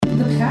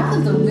The path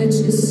of the witch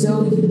is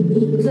so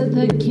unique.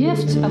 The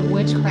gift of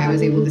witchcraft. I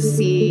was able to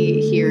see,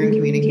 hear, and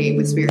communicate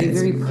with spirits. A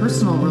very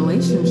personal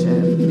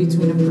relationship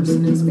between a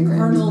person and spirit.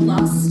 Carnal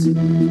lust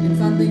and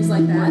fun things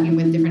like that. Working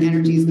with different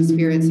energies and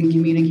spirits and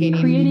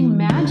communicating. Creating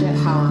magic.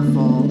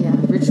 Powerful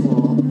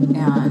ritual and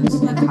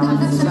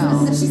powerful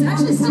spell. She's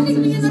actually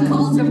sticking me in the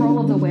cult. The role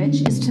of the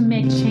witch is to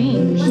make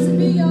change. Blessed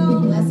be,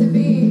 y'all. Blessed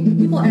be.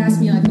 People ask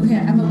me like, okay,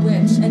 I'm a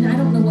witch and I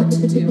don't know what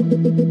to do.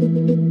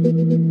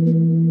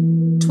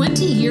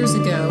 20 years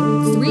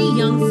ago, 3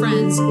 young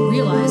friends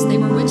realized they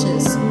were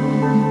witches.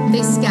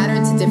 They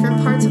scattered to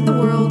different parts of the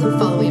world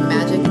following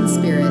magic and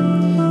spirit.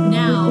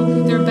 Now,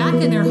 they're back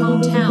in their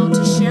hometown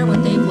to share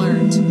what they've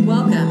learned.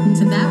 Welcome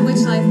to That Witch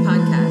Life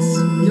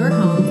Podcast, your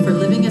home for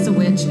living as a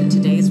witch in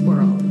today's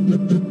world.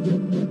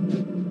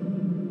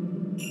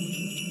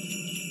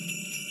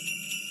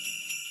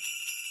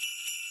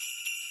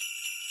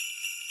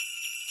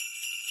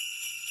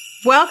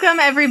 Welcome,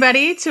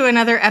 everybody, to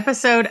another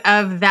episode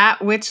of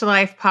That Witch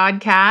Life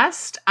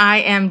podcast.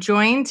 I am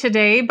joined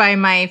today by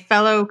my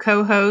fellow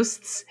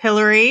co-hosts,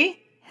 Hillary.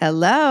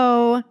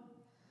 Hello.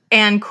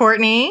 And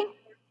Courtney.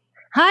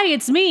 Hi,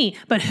 it's me.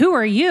 But who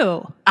are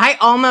you? I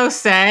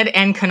almost said,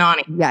 and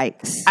Kanani.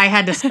 Yikes. I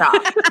had to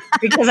stop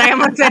because I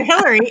almost said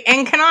Hillary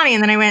and Kanani.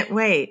 And then I went,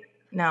 wait,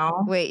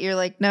 no. Wait, you're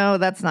like, no,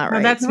 that's not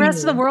right. That's The rest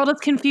of the world is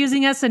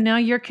confusing us, and now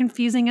you're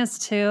confusing us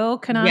too.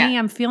 Kanani, Yeah.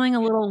 I'm feeling a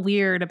little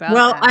weird about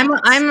Well,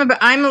 that.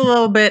 I'm a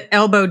little bit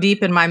elbow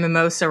deep in my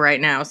mimosa right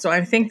now, so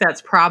I think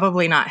that's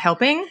probably not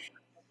helping.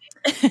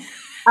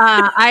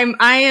 I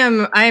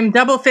am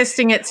double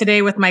fisting it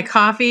today with my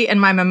coffee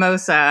and my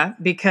mimosa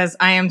because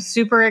I am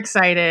super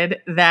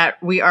excited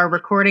that we are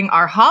recording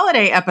our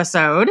holiday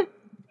episode.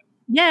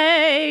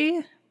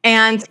 Yay!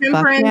 And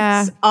Temperance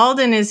yeah.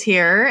 Alden is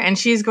here, and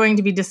she's going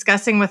to be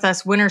discussing with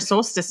us winter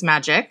solstice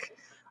magic,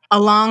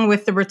 along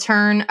with the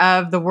return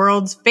of the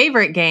world's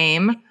favorite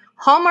game,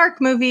 Hallmark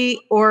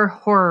movie or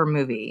horror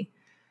movie.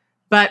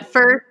 But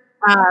first,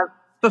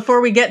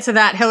 before we get to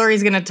that,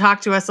 Hillary's going to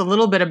talk to us a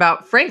little bit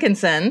about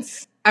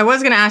frankincense. I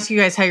was going to ask you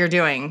guys how you're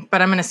doing, but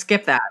I'm going to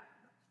skip that.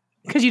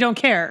 Because you don't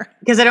care.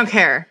 Because I don't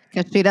care.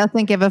 Because she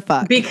doesn't give a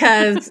fuck.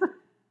 Because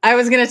I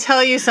was going to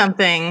tell you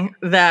something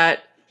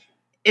that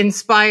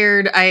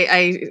inspired,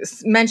 I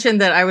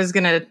mentioned that I was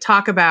going to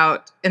talk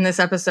about in this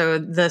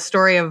episode the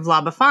story of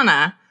La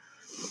Befana.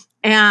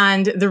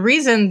 And the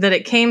reason that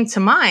it came to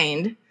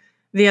mind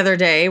the other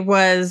day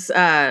was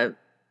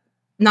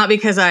not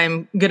because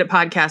I'm good at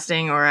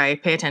podcasting or I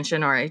pay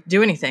attention or I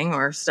do anything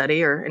or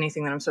study or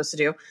anything that I'm supposed to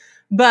do.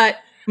 But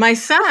my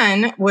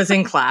son was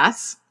in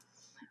class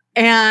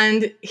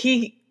and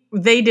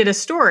they did a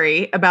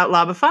story about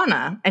La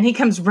Befana, and he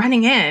comes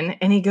running in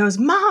and he goes,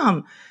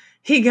 "Mom,"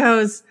 he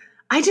goes,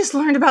 "I just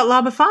learned about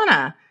La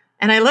Befana."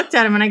 And I looked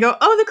at him and I go,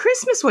 "Oh, the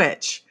Christmas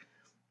witch."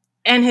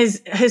 And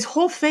his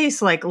whole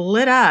face like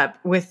lit up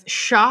with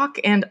shock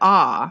and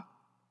awe.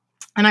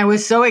 And I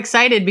was so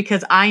excited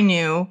because I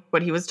knew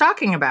what he was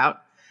talking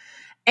about.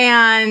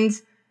 And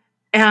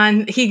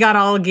he got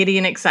all giddy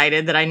and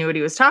excited that I knew what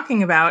he was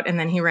talking about. And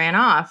then he ran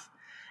off.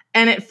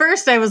 And at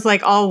first I was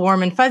like all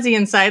warm and fuzzy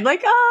inside,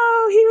 like,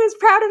 oh, he was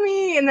proud of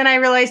me. And then I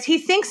realized he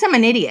thinks I'm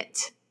an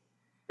idiot.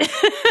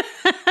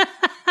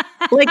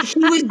 Like, he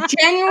was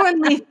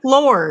genuinely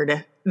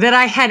floored that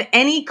I had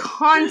any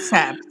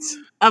concept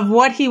of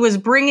what he was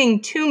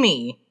bringing to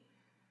me.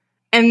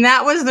 And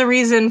that was the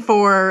reason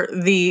for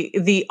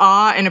the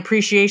awe and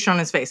appreciation on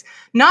his face.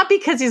 Not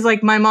because he's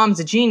like, my mom's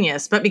a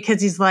genius, but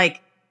because he's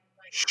like,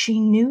 she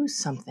knew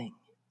something.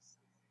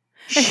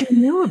 She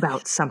knew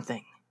about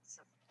something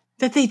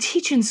that they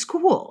teach in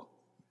school.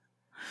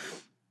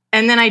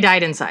 And then I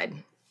died inside.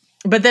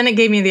 But then it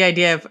gave me the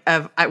idea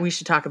of we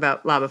should talk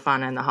about La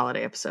Befana in the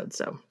holiday episode.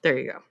 So there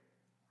you go.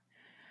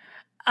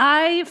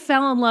 I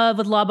fell in love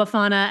with La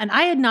Befana, and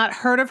I had not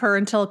heard of her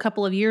until a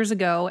couple of years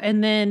ago.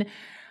 And then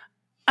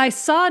I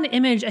saw an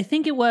image, I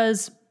think it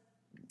was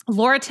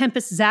Laura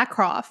Tempest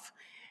Zakroff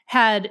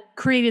had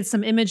created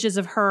some images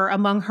of her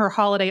among her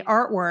holiday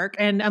artwork.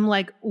 And I'm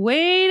like,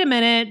 wait a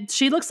minute,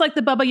 she looks like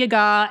the Baba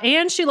Yaga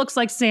and she looks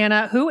like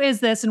Santa. Who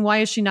is this and why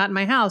is she not in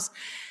my house?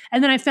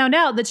 And then I found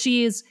out that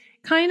she is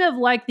kind of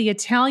like the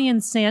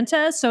Italian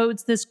Santa. So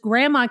it's this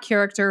grandma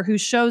character who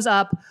shows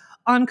up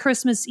on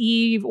Christmas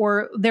Eve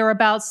or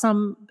thereabouts.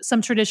 Some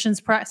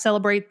traditions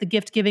celebrate the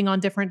gift giving on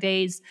different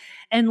days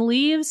and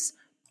leaves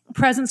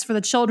presents for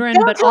the children,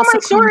 Don't but tell also my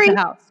story. cleans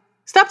the house.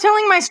 Stop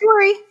telling my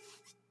story.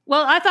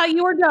 Well, I thought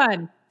you were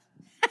done.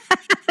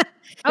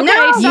 Okay,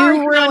 No, sorry,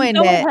 you ruined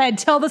go it. ahead,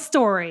 tell the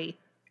story.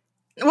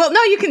 Well,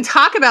 no, you can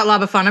talk about La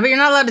Befana, but you're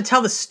not allowed to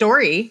tell the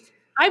story.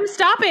 I'm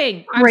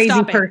stopping. I'm Crazy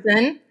stopping.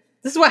 person.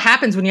 This is what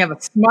happens when you have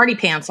a smarty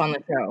pants on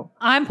the show.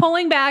 I'm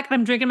pulling back.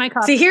 I'm drinking my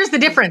coffee. See, here's the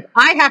difference.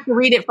 I have to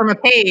read it from a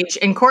page,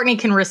 and Courtney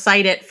can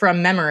recite it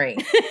from memory.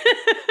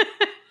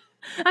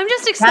 I'm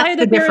just excited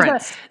That's the that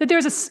difference.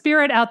 there's a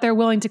spirit out there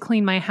willing to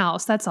clean my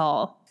house. That's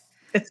all.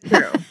 It's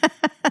true.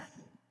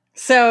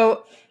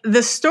 So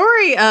the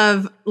story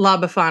of La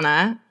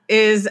Befana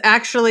is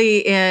actually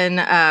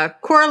in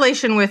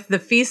correlation with the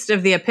Feast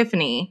of the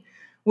Epiphany,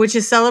 which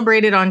is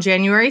celebrated on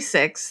January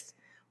 6th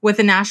with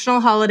a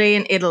national holiday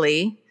in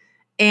Italy.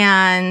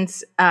 And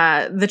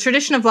the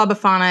tradition of La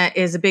Befana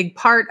is a big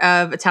part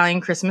of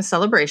Italian Christmas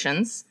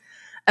celebrations.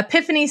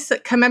 Epiphany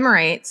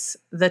commemorates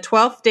the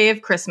 12th day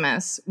of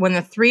Christmas when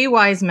the 3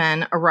 wise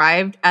men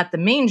arrived at the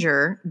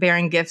manger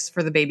bearing gifts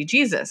for the baby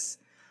Jesus.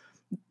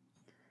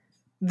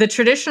 The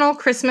traditional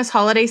Christmas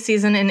holiday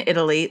season in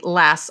Italy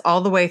lasts all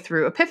the way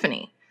through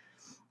Epiphany.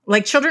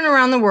 Like children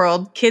around the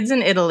world, kids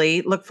in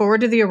Italy look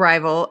forward to the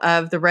arrival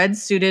of the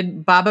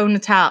red-suited Babbo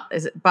Natale.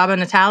 Is it Babbo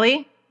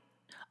Natale?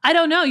 I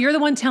don't know. You're the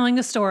one telling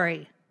the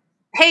story.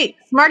 Hey,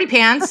 smarty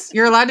pants,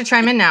 you're allowed to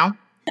chime in now.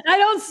 I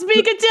don't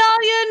speak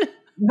Italian.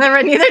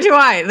 Neither do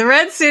I. The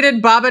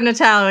red-suited Babbo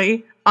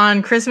Natale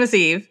on Christmas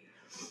Eve.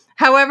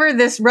 However,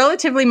 this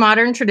relatively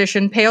modern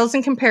tradition pales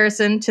in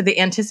comparison to the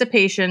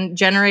anticipation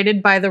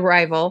generated by the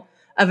arrival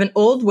of an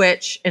old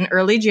witch in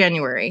early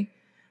January.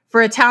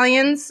 For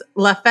Italians,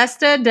 La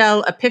Festa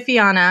del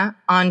Epifania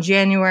on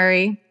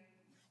January...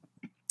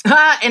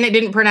 and it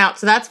didn't print out,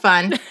 so that's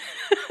fun.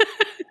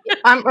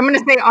 I'm going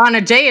to say on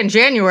a day in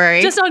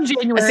January. Just on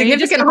January. A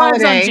significant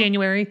holiday. On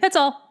January. That's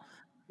all.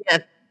 Yeah.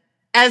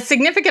 As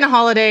significant a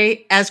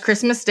holiday as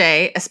Christmas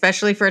Day,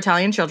 especially for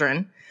Italian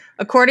children.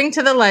 According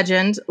to the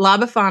legend, La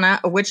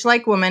Befana, a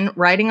witch-like woman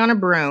riding on a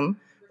broom,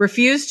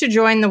 refused to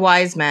join the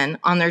wise men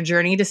on their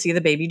journey to see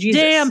the baby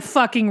Jesus. Damn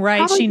fucking right.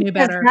 Probably she knew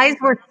better. Guys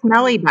were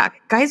smelly back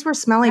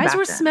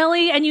then.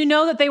 smelly, and you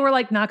know that they were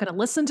like not going to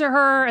listen to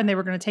her, and they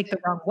were going to take the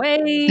wrong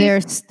way.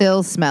 They're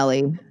still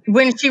smelly.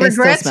 When she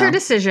regrets her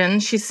decision,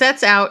 she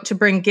sets out to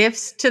bring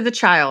gifts to the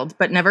child,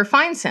 but never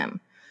finds him.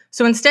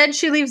 So instead,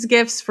 she leaves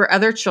gifts for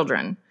other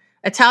children.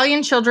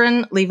 Italian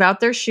children leave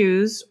out their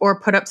shoes or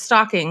put up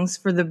stockings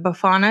for the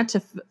Befana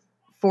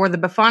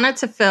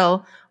to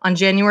fill on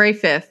January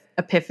 5th,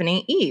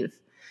 Epiphany Eve.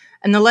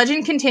 And the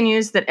legend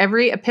continues that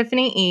every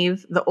Epiphany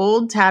Eve, the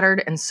old,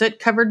 tattered, and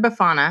soot-covered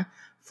Befana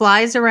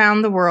flies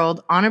around the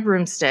world on a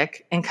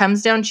broomstick and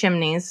comes down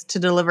chimneys to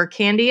deliver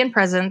candy and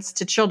presents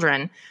to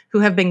children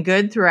who have been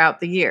good throughout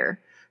the year.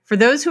 For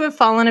those who have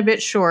fallen a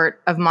bit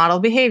short of model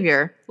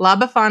behavior, La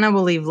Befana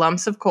will leave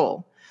lumps of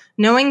coal.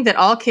 Knowing that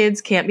all kids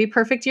can't be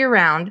perfect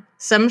year-round,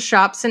 some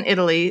shops in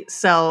Italy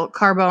sell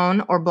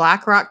carbone or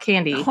black rock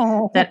candy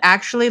that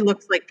actually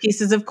looks like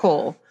pieces of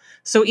coal.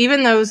 So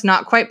even those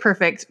not quite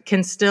perfect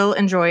can still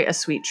enjoy a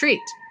sweet treat.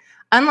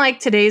 Unlike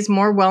today's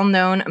more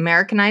well-known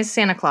Americanized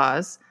Santa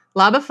Claus,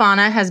 La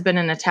Befana has been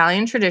an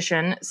Italian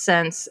tradition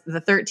since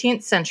the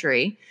 13th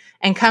century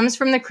and comes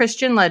from the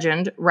Christian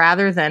legend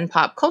rather than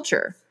pop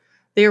culture.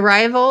 The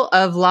arrival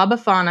of La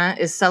Befana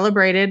is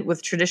celebrated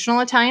with traditional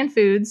Italian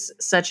foods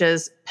such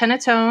as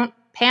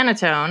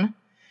panettone,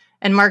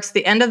 and marks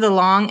the end of the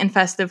long and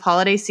festive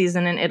holiday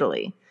season in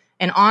Italy.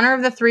 In honor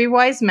of the 3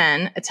 wise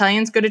men,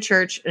 Italians go to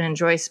church and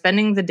enjoy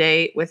spending the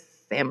day with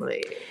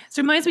family. This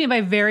reminds me of my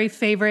very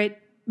favorite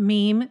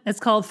meme. It's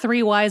called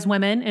 3 Wise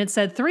Women, and it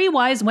said 3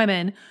 wise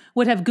women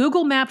would have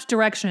Google mapped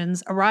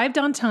directions, arrived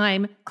on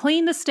time,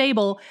 cleaned the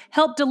stable,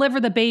 helped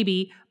deliver the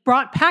baby,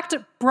 brought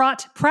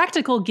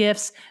practical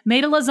gifts,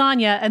 made a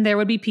lasagna, and there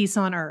would be peace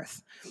on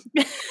earth.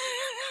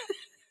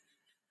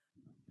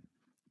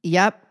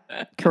 Yep.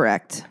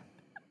 Correct.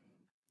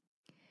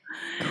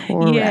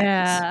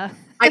 Yeah.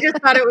 I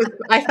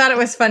thought it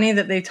was funny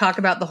that they talk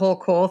about the whole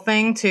coal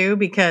thing too,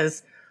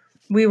 because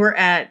we were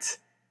at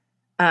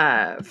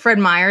Fred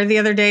Meyer the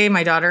other day,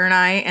 my daughter and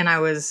I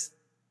was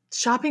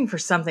shopping for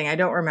something. I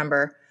don't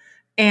remember.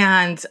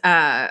 And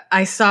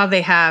I saw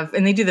they have,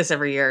 and they do this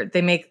every year,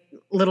 they make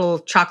little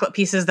chocolate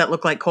pieces that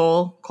look like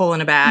coal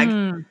in a bag.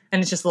 And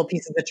it's just little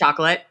pieces of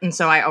chocolate. And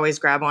so I always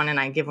grab one and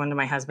I give one to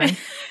my husband.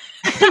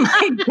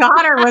 My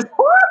daughter was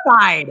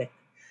horrified.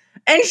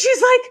 And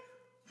she's like,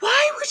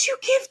 why would you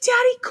give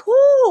Daddy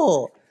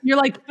coal? You're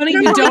like, funny,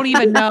 you don't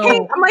even know.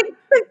 I'm like,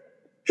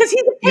 because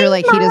he's a pain You're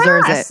like, in he my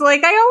deserves ass. it.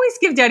 Like, I always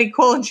give Daddy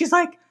coal. And she's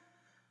like,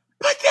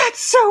 but that's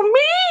so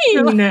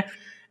mean.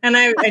 And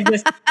I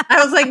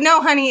was like,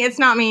 no, honey, it's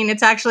not mean.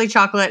 It's actually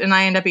chocolate. And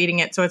I end up eating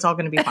it. So it's all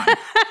going to be fine.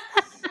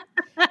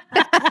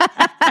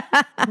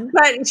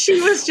 But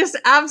she was just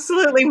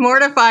absolutely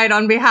mortified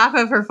on behalf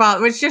of her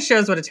father, which just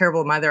shows what a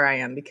terrible mother I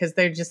am, because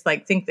they just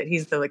like think that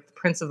he's the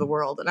prince of the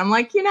world. And I'm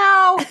like,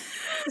 this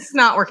is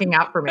not working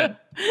out for me.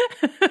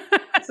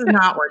 This is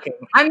not working.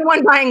 I'm the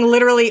one buying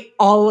literally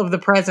all of the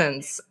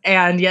presents,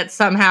 and yet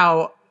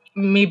somehow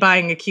me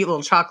buying a cute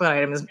little chocolate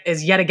item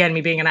is yet again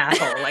me being an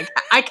asshole. Like,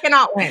 I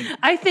cannot win.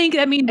 I think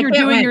that means you're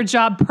doing your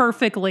job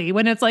perfectly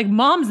when it's like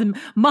mom's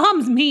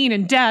mean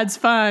and dad's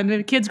fun,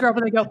 and kids grow up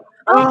and they go,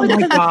 oh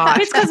my gosh.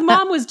 It's because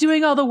mom was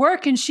doing all the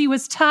work and she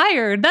was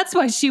tired. That's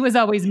why she was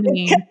always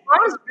mean.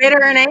 Mom's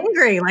bitter and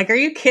angry. Like, are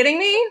you kidding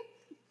me?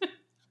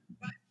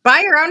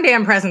 Buy your own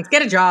damn presents.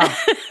 Get a job.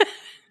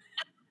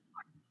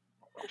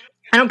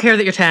 I don't care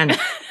that you're 10.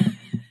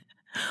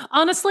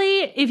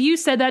 Honestly, if you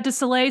said that to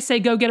Soleil, say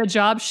go get a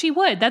job, she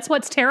would. That's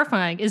what's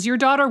terrifying, is your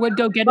daughter would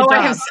go get a job.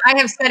 I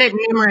have said it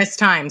numerous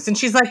times, and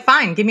she's like,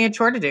 fine, give me a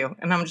chore to do.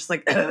 And I'm just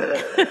like,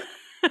 ugh.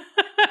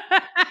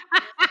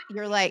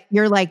 You're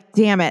like,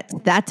 damn it,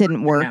 that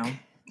didn't work.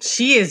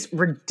 She is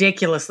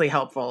ridiculously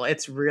helpful.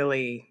 It's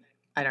really,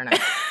 I don't know.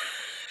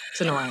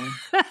 It's annoying.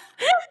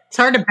 It's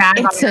hard to bag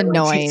on It's her when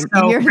annoying. she's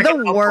so You're freaking the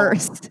helpful.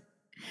 worst.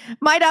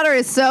 My daughter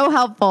is so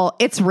helpful.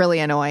 It's really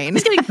annoying.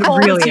 She's getting It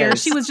cold really here.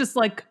 is. She was just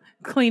like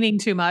cleaning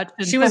too much.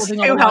 And She was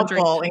folding too all the laundry.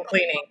 helpful in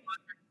cleaning.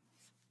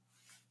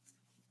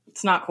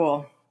 It's not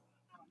cool.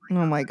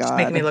 Oh my Just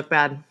making me God. look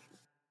bad.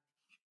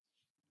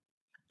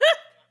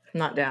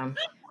 Not down.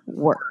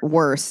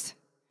 Worst.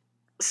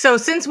 So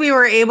since we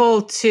were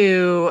able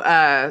to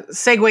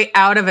segue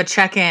out of a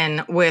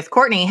check-in with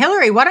Courtney,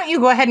 Hillary, why don't you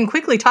go ahead and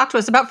quickly talk to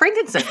us about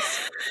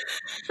frankincense?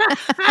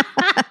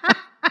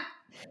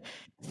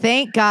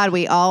 Thank God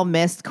we all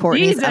missed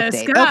Courtney's Jesus,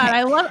 update. God,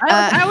 Okay.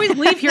 I always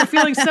leave here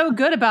feeling so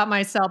good about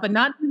myself and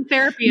not in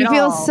therapy You at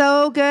feel all.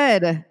 so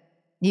good.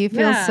 You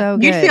feel Yeah. so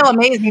good. You'd feel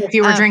amazing if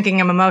you were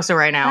drinking a mimosa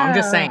right now. I'm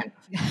just saying.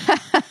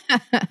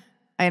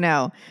 I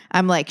know.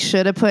 I'm like,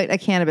 should have put a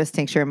cannabis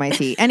tincture in my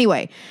tea.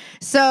 Anyway,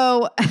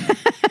 so a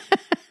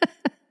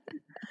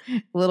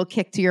little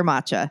kick to your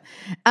matcha.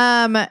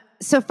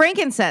 So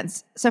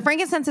frankincense. So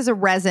frankincense is a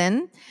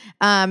resin.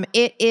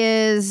 It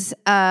is.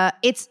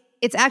 It's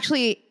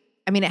actually.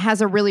 I mean, it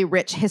has a really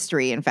rich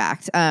history. In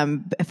fact,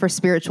 for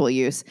spiritual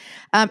use,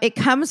 it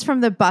comes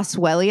from the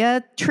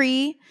boswellia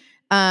tree.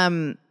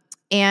 And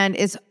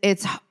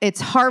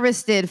it's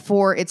harvested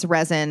for its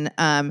resin.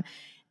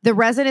 The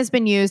resin has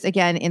been used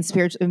again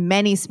in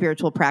many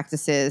spiritual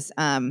practices.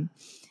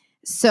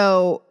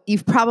 So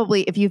you've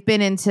probably, if you've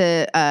been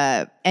into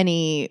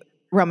any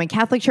Roman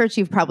Catholic church,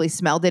 you've probably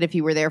smelled it if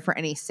you were there for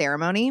any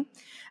ceremony.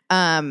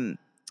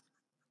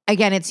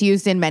 Again, it's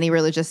used in many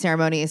religious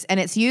ceremonies, and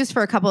it's used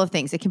for a couple of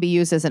things. It can be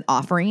used as an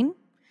offering.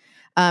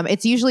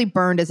 It's usually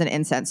burned as an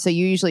incense. So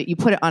you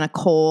put it on a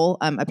coal,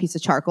 a piece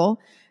of charcoal,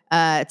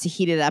 to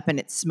heat it up, and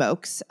it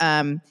smokes.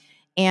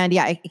 And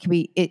yeah,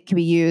 it can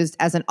be used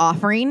as an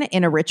offering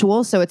in a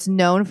ritual. So it's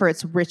known for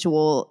its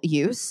ritual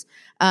use.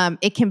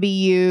 It can be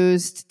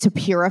used to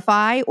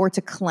purify or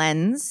to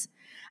cleanse.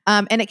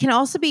 And it can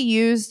also be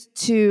used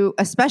to,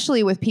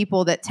 especially with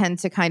people that tend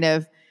to kind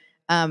of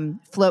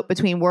float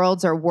between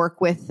worlds or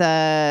work with,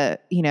 like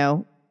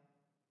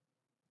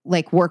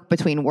work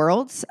between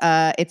worlds.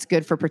 It's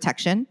good for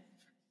protection.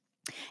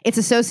 It's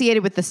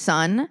associated with the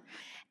sun.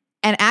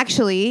 And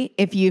actually,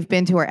 if you've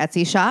been to our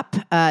Etsy shop,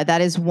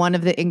 that is one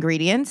of the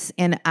ingredients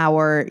in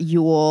our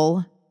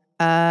Yule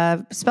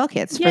spell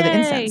kits for the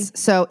incense.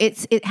 So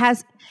it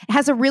has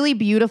a really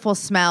beautiful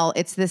smell.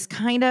 It's this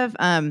kind of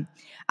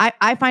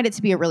I find it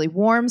to be a really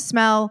warm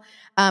smell.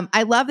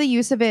 I love the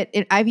use of it.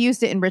 I've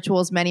used it in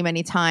rituals many,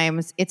 many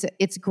times.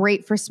 It's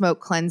great for smoke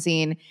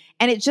cleansing,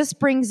 and it just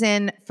brings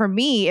in, for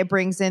me, it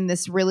brings in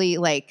this really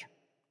like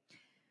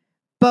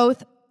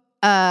both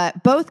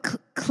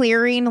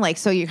clearing, like,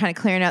 so you're kind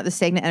of clearing out the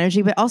stagnant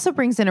energy, but also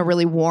brings in a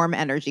really warm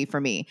energy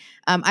for me.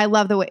 I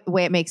love the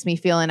way it makes me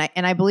feel. And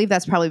I believe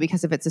that's probably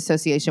because of its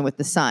association with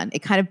the sun.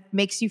 It kind of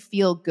makes you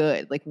feel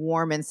good, like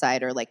warm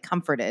inside or like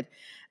comforted.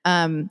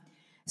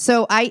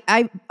 So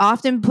I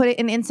often put it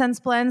in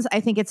incense blends. I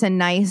think it's a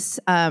nice,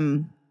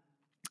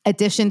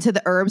 addition to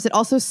the herbs. It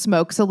also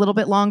smokes a little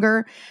bit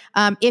longer.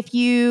 If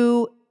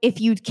you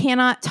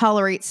cannot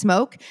tolerate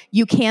smoke,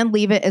 you can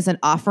leave it as an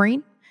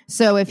offering.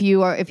 So if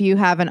you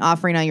have an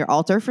offering on your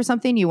altar for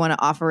something, you want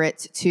to offer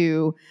it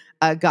to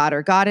a god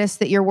or goddess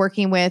that you're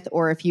working with,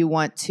 or if you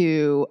want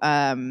to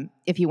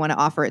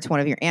offer it to one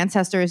of your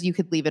ancestors, you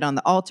could leave it on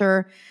the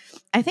altar.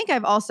 I think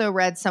I've also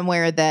read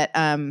somewhere that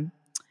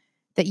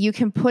that you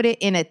can put it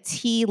in a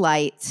tea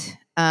light,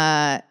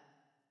 and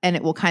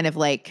it will kind of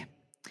like,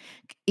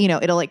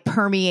 it'll like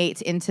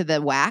permeate into the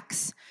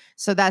wax.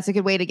 So that's a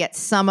good way to get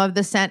some of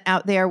the scent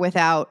out there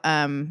without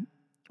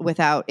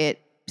it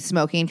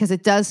smoking, because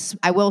it does.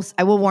 I will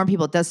warn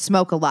people, it does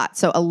smoke a lot.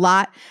 So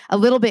a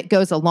little bit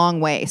goes a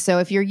long way. So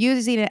if you're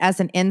using it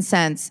as an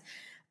incense,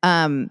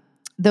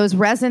 those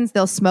resins,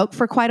 they'll smoke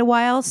for quite a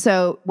while.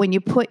 So when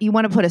you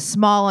want to put a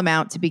small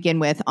amount to begin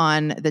with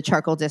on the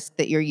charcoal disc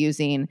that you're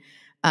using,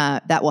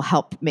 that will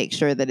help make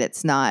sure that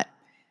it's not,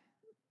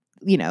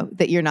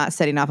 that you're not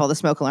setting off all the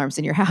smoke alarms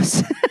in your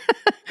house,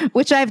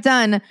 which I've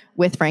done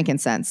with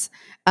frankincense.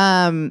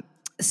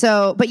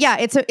 But yeah,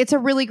 it's a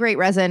really great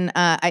resin.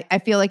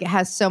 I feel like it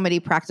has so many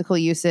practical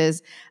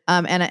uses.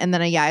 And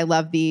then I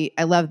love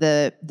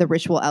the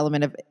ritual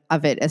element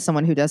of it. As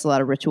someone who does a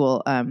lot of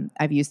ritual,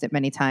 I've used it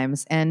many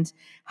times and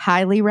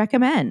highly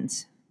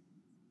recommend.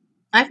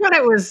 I thought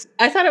it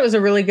was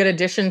a really good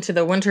addition to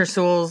the winter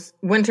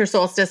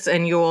solstice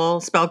and Yule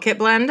spell kit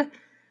blend,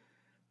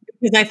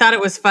 because I thought it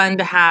was fun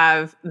to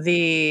have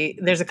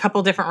there's a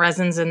couple different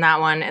resins in that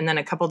one, and then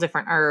a couple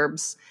different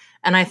herbs.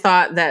 And I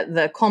thought that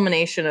the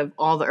culmination of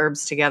all the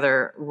herbs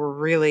together were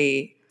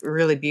really,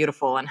 really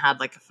beautiful and had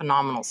like a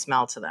phenomenal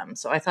smell to them.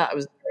 So I thought it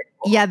was very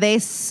cool. Yeah,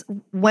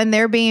 when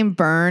they're being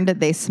burned,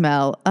 they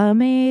smell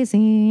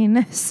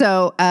amazing.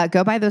 So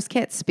go buy those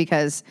kits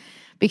because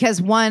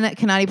one,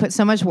 Kanani put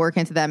so much work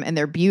into them, and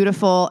they're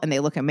beautiful and they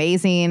look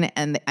amazing,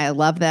 and I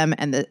love them,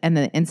 and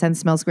the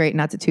incense smells great.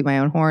 Not to toot my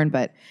own horn,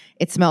 but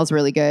it smells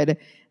really good.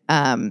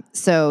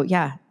 So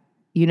yeah,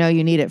 you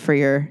need it for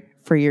your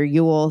for your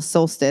Yule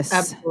solstice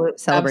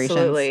celebration.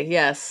 Absolutely,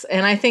 yes.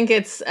 And I think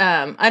it's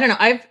I don't know.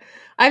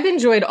 I've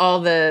enjoyed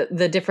all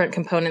the different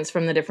components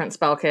from the different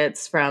spell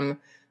kits, from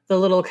the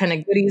little kind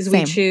of goodies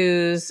we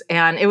choose,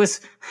 and it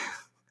was.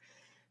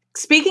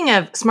 Speaking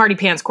of smarty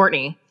pants,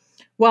 Courtney,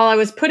 while I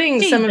was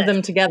putting some of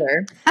them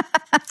together,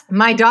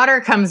 my daughter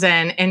comes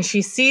in and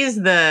she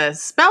sees the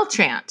spell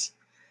chant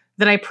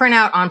that I print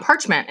out on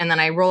parchment and then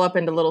I roll up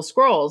into little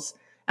scrolls.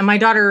 And my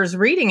daughter is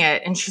reading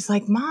it and she's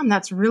like, Mom,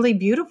 that's really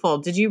beautiful.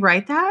 Did you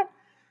write that?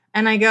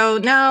 And I go,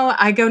 no,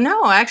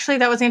 actually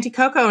that was Auntie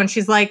Coco. And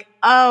she's like,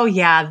 oh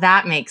yeah,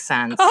 that makes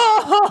sense. You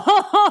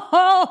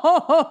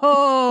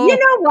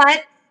know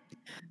what?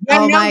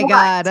 Oh my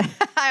God.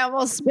 I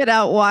almost spit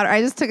out water.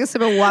 I just took a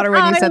sip of water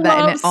when you said that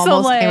and it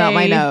almost came out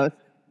my nose.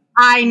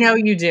 I know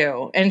you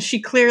do. And she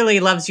clearly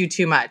loves you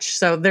too much.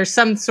 So there's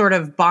some sort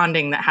of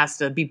bonding that has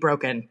to be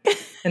broken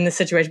in this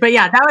situation. But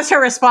yeah, that was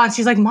her response.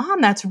 She's like,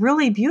 Mom, that's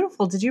really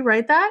beautiful. Did you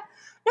write that?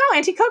 No,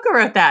 Auntie Coco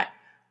wrote that.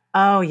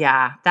 Oh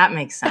yeah, that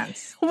makes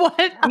sense. What?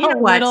 You know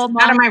what?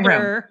 Out of my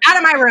room. Out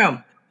of my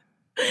room.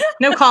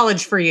 No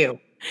college for you.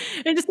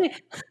 And just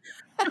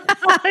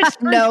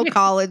no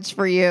college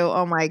for you.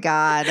 Oh my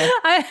God.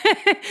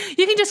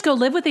 You can just go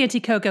live with Auntie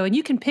Coco and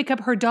you can pick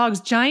up her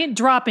dog's giant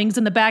droppings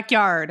in the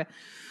backyard.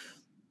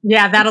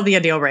 Yeah, that'll be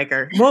a deal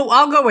breaker. Well,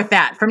 I'll go with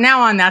that. From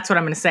now on, that's what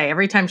I'm going to say.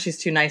 Every time she's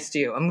too nice to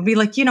you, I'm going to be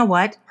like, you know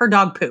what? Her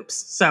dog poops.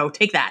 So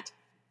take that.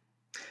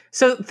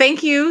 So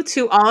thank you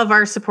to all of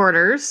our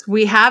supporters.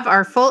 We have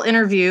our full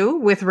interview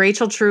with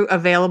Rachel True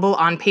available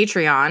on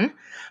Patreon,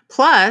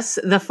 plus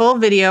the full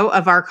video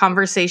of our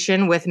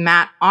conversation with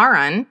Matt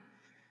Aron,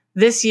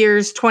 this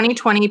year's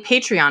 2020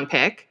 Patreon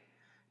pick.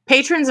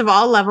 Patrons of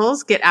all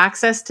levels get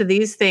access to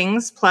these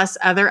things, plus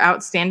other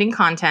outstanding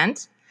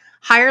content.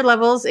 Higher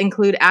levels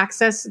include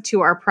access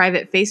to our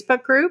private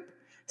Facebook group,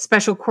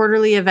 special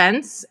quarterly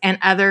events, and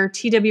other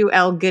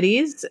TWL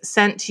goodies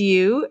sent to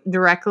you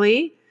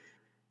directly.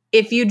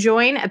 If you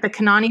join at the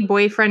Kanani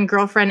boyfriend,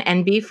 girlfriend,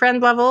 and B-friend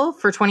level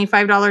for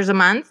 $25 a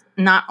month,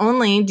 not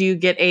only do you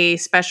get a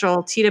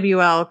special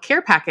TWL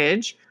care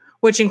package,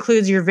 which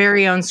includes your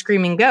very own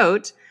screaming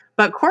goat,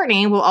 but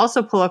Courtney will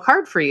also pull a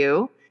card for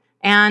you,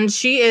 and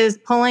she is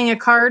pulling a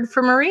card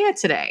for Maria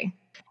today.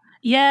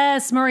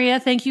 Yes, Maria,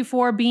 thank you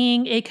for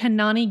being a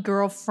Kanani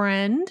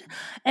girlfriend.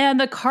 And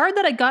the card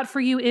that I got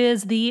for you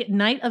is the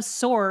Knight of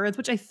Swords,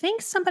 which I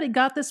think somebody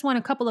got this one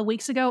a couple of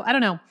weeks ago. I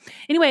don't know.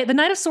 Anyway, the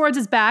Knight of Swords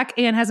is back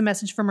and has a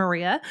message for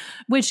Maria,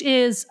 which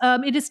is,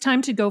 it is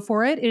time to go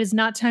for it. It is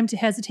not time to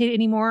hesitate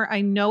anymore.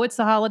 I know it's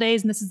the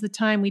holidays and this is the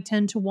time we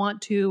tend to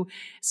want to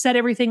set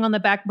everything on the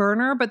back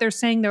burner, but they're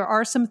saying there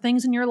are some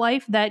things in your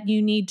life that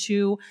you need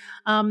to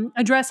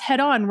address head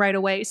on right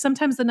away.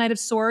 Sometimes the Knight of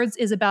Swords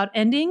is about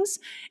endings,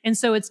 and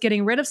so it's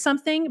getting rid of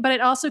something, but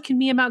it also can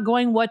be about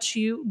going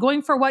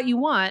for what you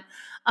want.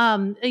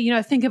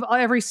 I think of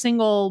every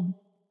single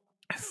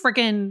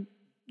freaking,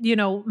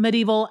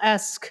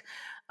 medieval-esque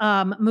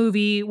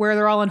movie where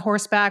they're all on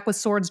horseback with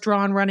swords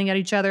drawn, running at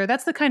each other.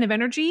 That's the kind of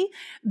energy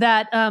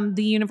that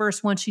the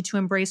universe wants you to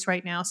embrace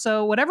right now.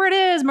 So whatever it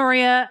is,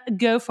 Maria,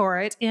 go for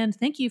it. And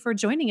thank you for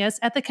joining us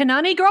at the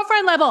Kanani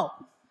girlfriend level.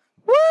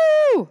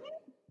 Woo!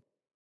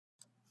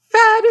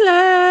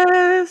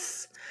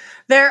 Fabulous.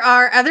 There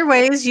are other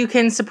ways you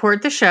can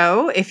support the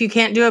show. If you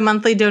can't do a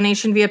monthly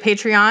donation via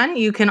Patreon,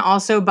 you can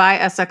also buy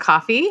us a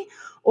coffee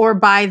or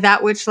buy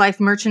That Witch Life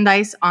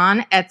merchandise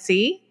on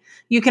Etsy.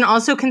 You can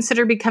also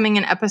consider becoming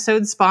an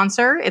episode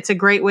sponsor. It's a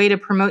great way to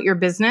promote your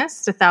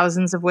business to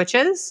thousands of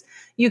witches.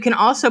 You can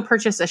also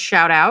purchase a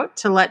shout out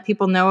to let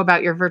people know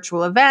about your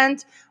virtual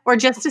event or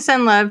just to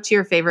send love to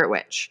your favorite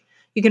witch.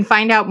 You can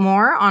find out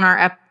more on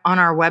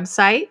our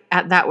website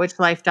at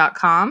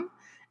thatwitchlife.com.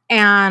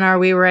 And are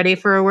we ready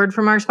for a word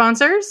from our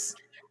sponsors?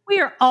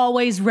 We are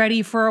always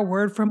ready for a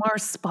word from our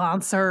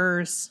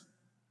sponsors.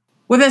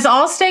 With us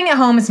all staying at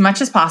home as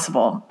much as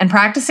possible and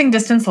practicing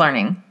distance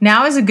learning,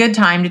 now is a good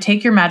time to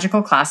take your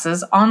magical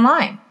classes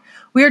online.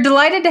 We are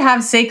delighted to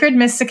have Sacred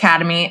Mists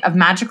Academy of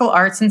Magical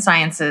Arts and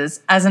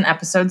Sciences as an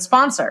episode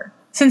sponsor.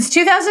 Since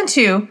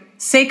 2002,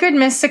 Sacred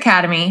Mists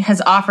Academy has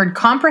offered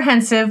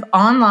comprehensive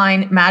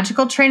online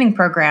magical training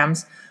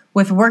programs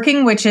with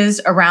working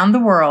witches around the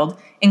world,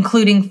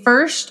 including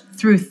first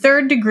through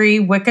third degree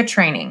Wicca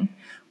training,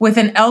 with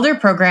an elder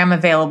program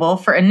available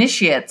for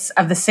initiates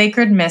of the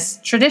Sacred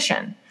Mist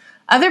tradition.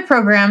 Other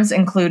programs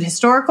include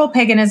historical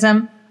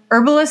paganism,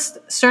 herbalist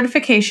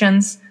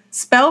certifications,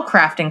 spell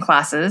crafting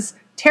classes,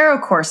 tarot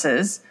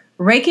courses,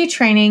 Reiki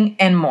training,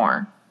 and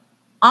more.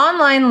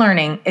 Online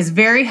learning is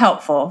very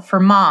helpful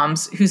for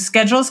moms whose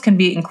schedules can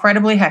be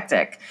incredibly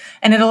hectic,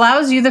 and it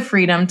allows you the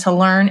freedom to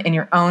learn in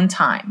your own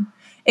time.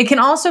 It can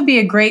also be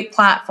a great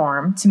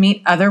platform to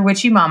meet other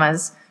witchy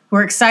mamas who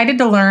are excited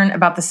to learn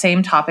about the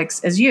same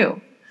topics as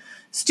you.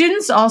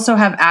 Students also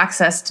have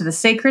access to the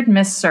Sacred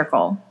Mist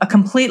Circle, a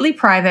completely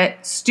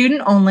private,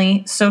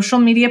 student-only social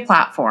media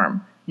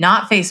platform,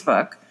 not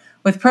Facebook,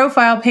 with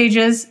profile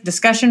pages,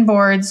 discussion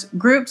boards,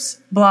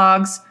 groups,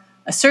 blogs,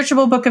 a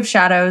searchable book of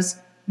shadows,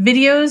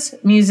 videos,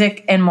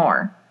 music, and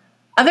more.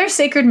 Other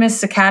Sacred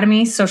Mists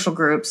Academy social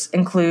groups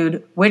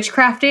include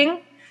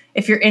witchcrafting,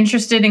 if you're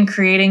interested in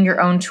creating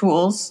your own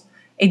tools,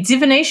 a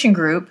divination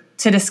group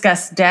to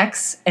discuss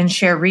decks and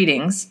share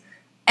readings,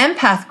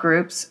 empath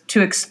groups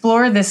to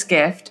explore this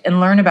gift and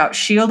learn about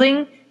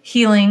shielding,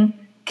 healing,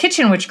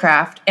 kitchen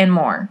witchcraft, and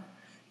more.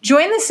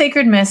 Join the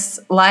Sacred Mists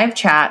live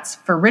chats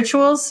for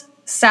rituals,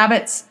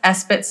 sabbats,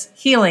 espits,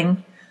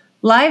 healing,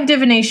 live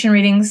divination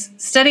readings,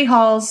 study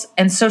halls,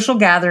 and social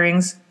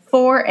gatherings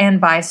for and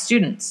by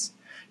students.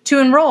 To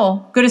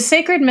enroll, go to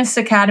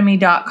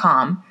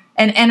sacredmistsacademy.com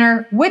and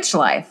enter Witch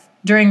Life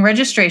during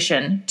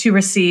registration to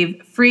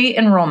receive free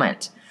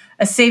enrollment,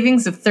 a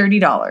savings of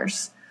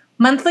 $30.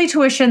 Monthly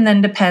tuition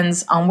then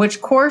depends on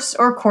which course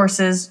or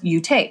courses you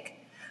take.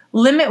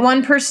 Limit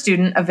 1 per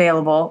student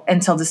available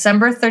until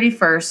December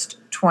 31st,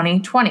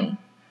 2020.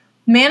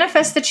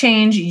 Manifest the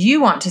change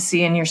you want to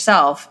see in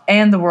yourself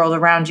and the world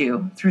around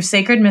you through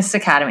Sacred Mists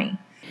Academy.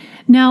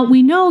 Now,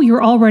 we know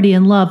you're already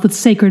in love with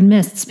Sacred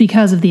Mists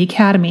because of the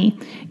Academy.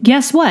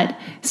 Guess what?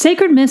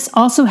 Sacred Mists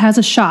also has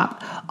a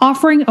shop,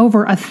 offering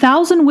over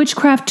 1,000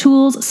 witchcraft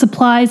tools,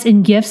 supplies,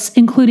 and gifts,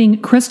 including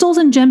crystals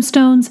and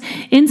gemstones,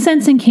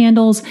 incense and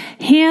candles,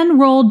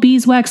 hand-rolled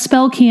beeswax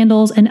spell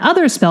candles, and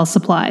other spell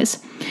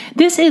supplies.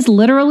 This is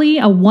literally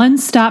a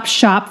one-stop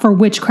shop for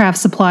witchcraft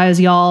supplies,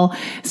 y'all.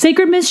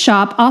 Sacred Mist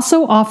Shop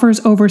also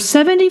offers over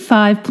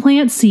 75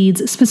 plant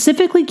seeds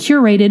specifically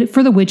curated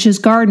for the witch's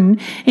garden,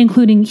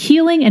 including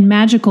healing and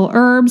magical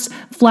herbs,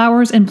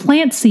 flowers, and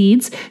plant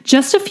seeds,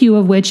 just a few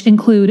of which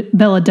include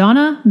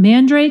belladonna,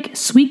 mandrake,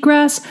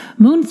 sweetgrass,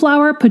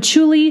 moonflower,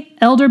 patchouli,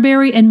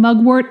 elderberry, and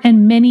mugwort,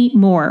 and many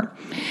more.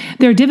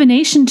 Their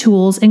divination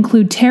tools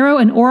include tarot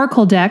and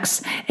oracle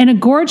decks and a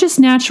gorgeous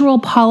natural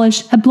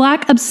polish, a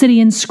black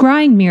obsidian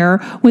scrying mirror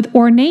with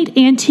ornate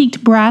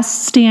antiqued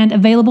brass stand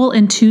available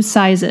in 2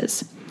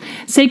 sizes.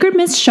 Sacred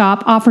Mist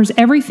Shop offers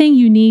everything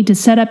you need to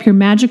set up your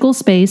magical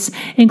space,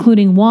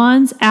 including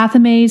wands,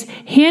 athames,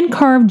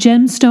 hand-carved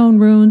gemstone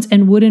runes,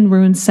 and wooden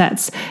rune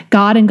sets,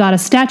 god and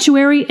goddess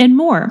statuary, and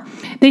more.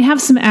 They have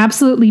some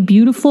absolutely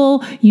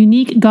beautiful,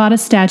 unique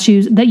goddess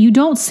statues that you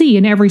don't see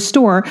in every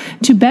store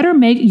to better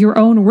make your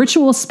own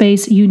ritual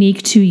space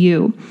unique to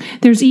you.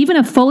 There's even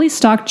a fully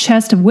stocked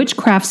chest of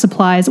witchcraft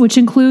supplies, which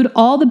include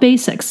all the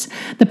basics,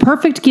 the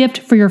perfect gift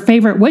for your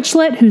favorite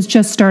witchlet who's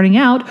just starting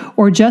out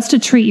or just to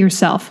treat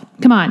yourself.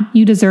 Come on,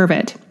 you deserve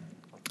it.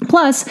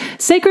 Plus,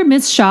 Sacred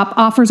Mist Shop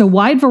offers a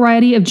wide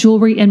variety of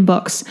jewelry and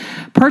books.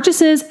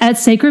 Purchases at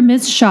Sacred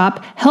Mist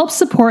Shop help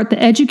support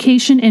the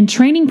education and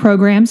training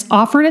programs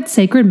offered at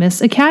Sacred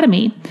Mist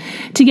Academy.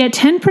 To get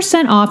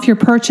 10% off your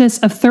purchase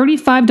of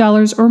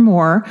 $35 or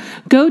more,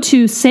 go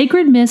to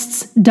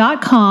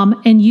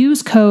sacredmists.com and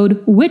use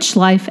code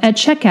WitchLife at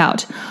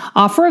checkout.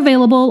 Offer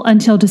available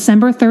until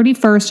December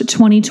 31st,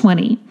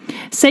 2020.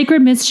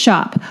 Sacred Mist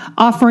Shop,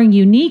 offering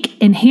unique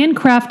and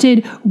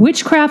handcrafted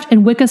witchcraft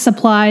and Wicca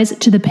supplies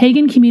to the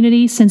pagan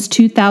community since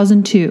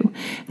 2002.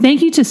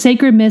 Thank you to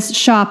Sacred Mist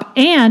Shop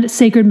and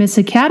Sacred Mist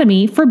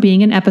Academy for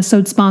being an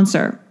episode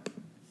sponsor.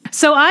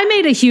 So I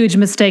made a huge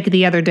mistake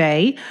the other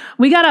day.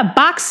 We got a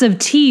box of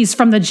teas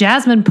from the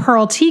Jasmine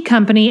Pearl Tea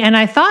Company, and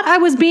I thought I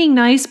was being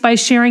nice by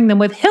sharing them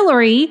with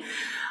Hillary,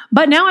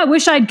 but now I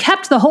wish I'd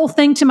kept the whole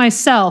thing to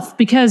myself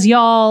because,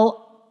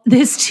 y'all,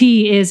 this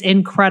tea is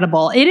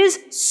incredible. It is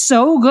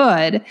so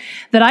good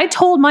that I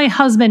told my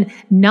husband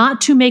not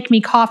to make me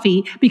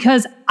coffee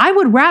because I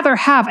would rather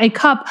have a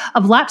cup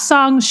of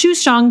Lapsang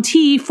Souchong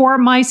tea for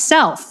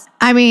myself.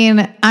 I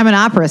mean, I'm an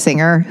opera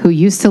singer who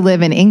used to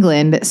live in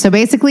England, so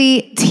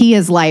basically tea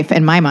is life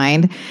in my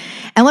mind.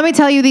 And let me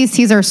tell you, these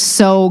teas are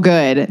so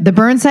good. The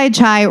Burnside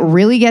chai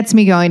really gets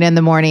me going in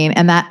the morning,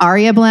 and that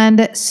Aria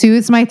blend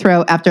soothes my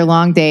throat after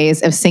long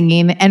days of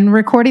singing and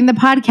recording the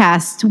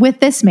podcast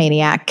with this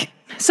maniac.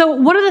 So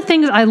one of the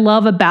things I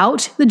love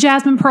about the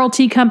Jasmine Pearl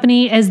Tea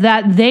Company is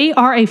that they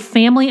are a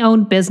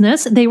family-owned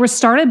business. They were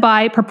started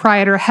by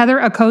proprietor Heather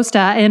Acosta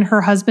and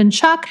her husband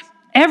Chuck.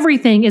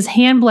 Everything is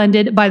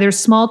hand-blended by their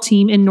small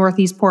team in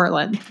Northeast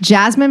Portland.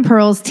 Jasmine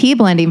Pearl's tea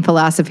blending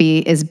philosophy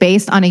is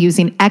based on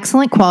using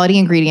excellent quality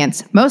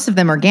ingredients, most of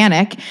them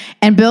organic,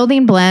 and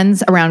building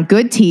blends around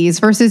good teas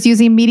versus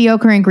using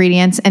mediocre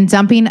ingredients and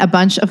dumping a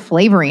bunch of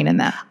flavoring in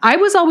them. I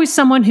was always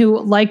someone who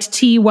liked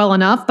tea well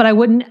enough, but I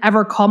wouldn't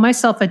ever call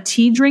myself a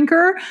tea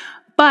drinker.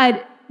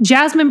 But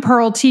Jasmine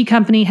Pearl Tea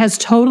Company has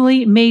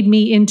totally made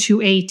me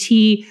into a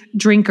tea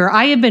drinker.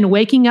 I have been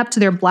waking up to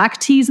their black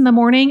teas in the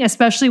morning,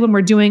 especially when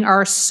we're doing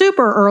our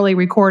super early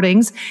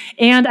recordings,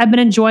 and I've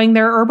been enjoying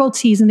their herbal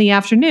teas in the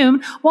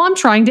afternoon while I'm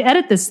trying to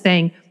edit this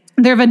thing.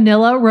 Their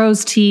vanilla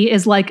rose tea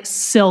is like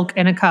silk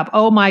in a cup.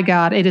 Oh my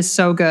God, it is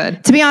so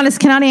good. To be honest,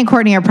 Kanani and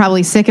Courtney are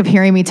probably sick of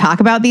hearing me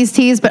talk about these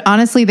teas, but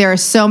honestly, there are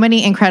so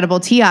many incredible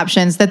tea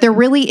options that there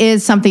really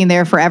is something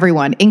there for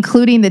everyone,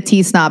 including the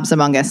tea snobs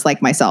among us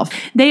like myself.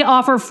 They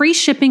offer free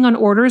shipping on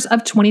orders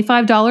of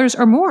 $25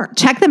 or more.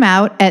 Check them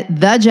out at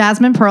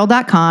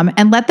thejasminepearl.com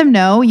and let them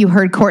know you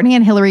heard Courtney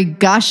and Hillary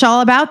gush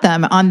all about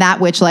them on That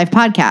Witch Life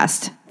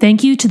podcast.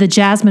 Thank you to the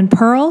Jasmine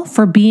Pearl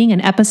for being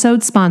an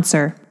episode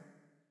sponsor.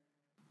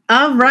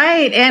 All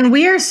right. And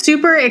we are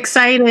super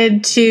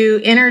excited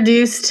to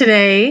introduce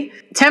today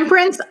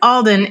Temperance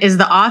Alden is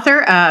the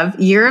author of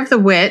Year of the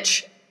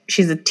Witch.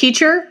 She's a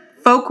teacher,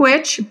 folk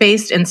witch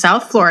based in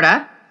South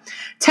Florida.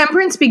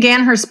 Temperance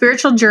began her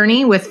spiritual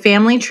journey with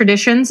family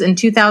traditions in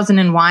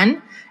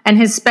 2001 and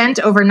has spent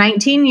over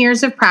 19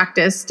 years of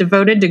practice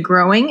devoted to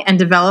growing and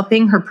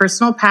developing her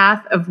personal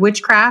path of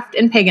witchcraft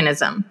and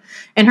paganism.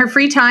 In her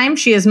free time,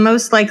 she is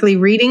most likely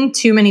reading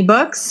too many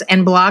books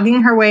and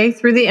blogging her way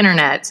through the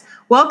internet.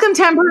 Welcome,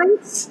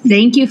 Temperance.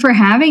 Thank you for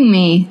having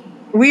me.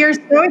 We are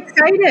so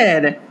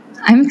excited.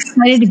 I'm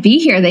excited to be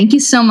here. Thank you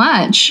so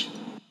much.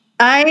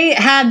 I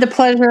had the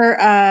pleasure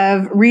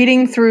of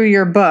reading through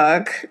your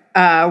book,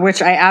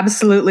 which I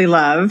absolutely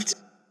loved.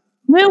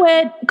 Knew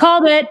it,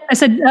 called it. I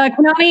said,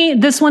 Kanani,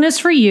 this one is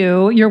for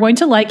you. You're going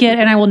to like it,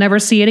 and I will never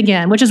see it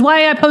again, which is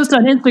why I post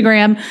on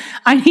Instagram,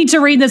 I need to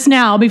read this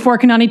now before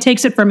Kanani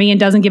takes it from me and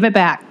doesn't give it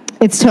back.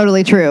 It's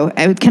totally true.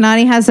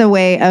 Kanani has a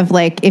way of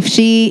like, if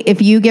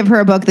you give her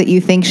a book that you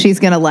think she's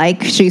going to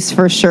like, she's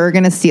for sure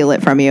going to steal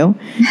it from you,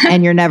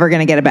 and you're never going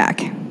to get it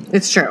back.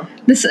 It's true.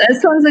 This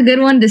one's a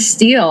good one to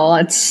steal.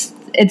 It's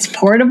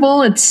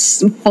portable.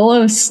 It's full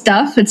of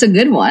stuff. It's a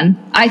good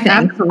one, I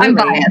think. Absolutely. I'm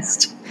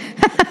biased.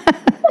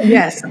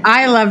 Yes,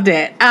 I loved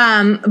it.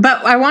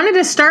 But I wanted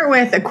to start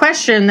with a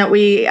question that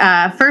we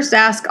first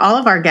ask all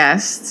of our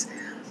guests,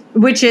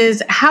 which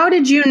is, how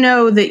did you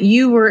know that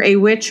you were a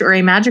witch or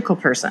a magical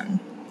person?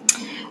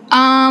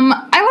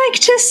 I like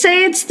to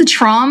say it's the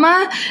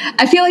trauma.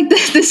 I feel like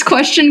this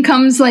question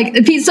comes like,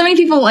 so many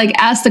people like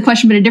ask the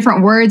question but in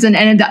different words, and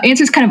the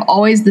answer is kind of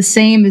always the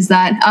same, is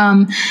that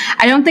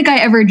I don't think I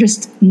ever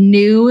just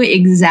knew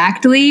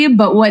exactly,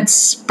 but what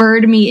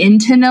spurred me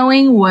into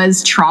knowing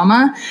was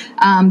trauma,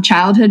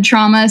 childhood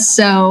trauma.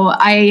 So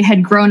I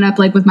had grown up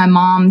like with my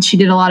mom. She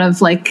did a lot of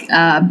like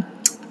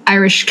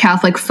Irish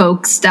Catholic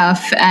folk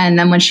stuff, and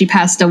then when she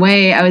passed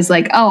away, I was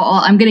like,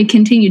 I'm going to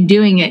continue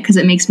doing it because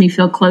it makes me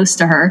feel close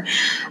to her.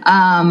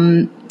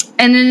 And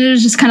then it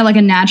was just kind of like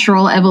a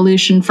natural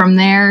evolution from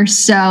there.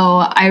 So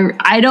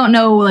I don't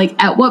know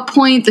like at what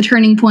point the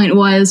turning point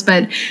was,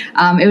 but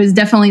it was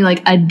definitely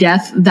like a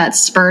death that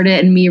spurred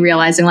it, and me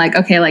realizing like,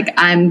 okay, like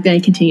I'm going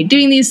to continue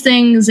doing these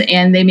things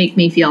and they make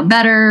me feel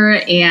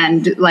better,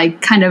 and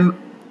like kind of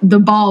the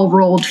ball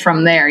rolled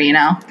from there, you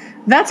know?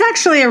 That's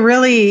actually a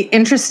really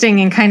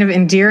interesting and kind of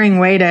endearing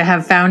way to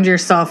have found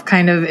yourself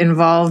kind of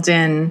involved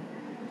in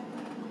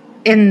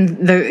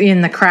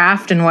the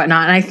craft and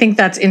whatnot. And I think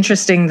that's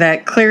interesting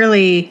that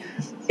clearly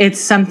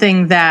it's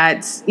something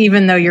that,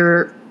 even though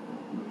your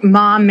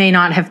mom may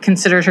not have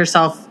considered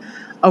herself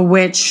a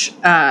witch,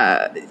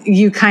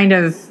 you kind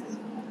of,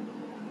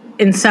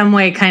 in some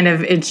way, kind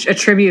of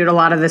attribute a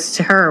lot of this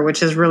to her,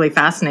 which is really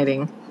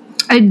fascinating.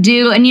 I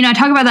do. And, I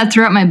talk about that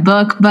throughout my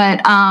book,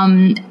 but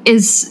I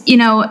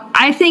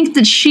think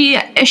that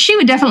she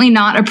would definitely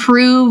not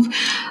approve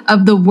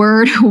of the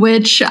word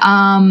witch,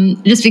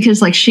 just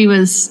because like she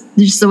was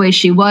just the way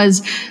she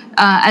was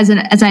as an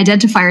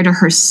identifier to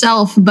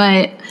herself.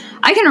 But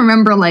I can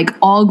remember like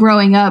all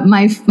growing up,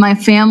 my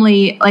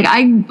family, like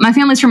my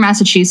family's from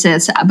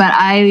Massachusetts, but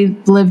I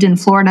lived in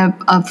Florida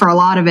for a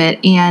lot of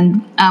it.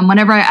 And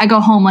whenever I go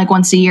home like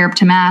once a year up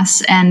to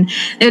Mass, and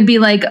it would be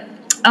like,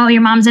 oh,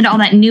 your mom's into all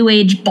that new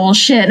age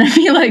bullshit. I'd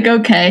be like,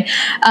 okay.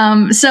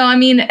 So, I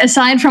mean,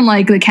 aside from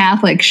like the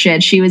Catholic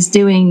shit, she was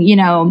doing,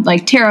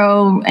 like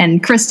tarot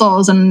and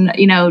crystals and,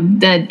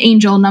 the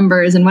angel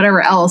numbers and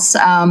whatever else.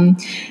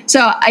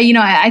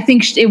 I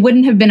think it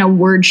wouldn't have been a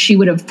word she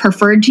would have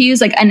preferred to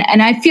use. Like,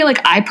 and I feel like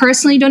I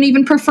personally don't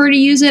even prefer to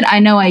use it. I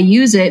know I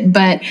use it,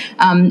 but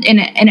in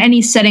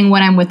any setting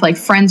when I'm with like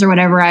friends or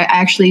whatever, I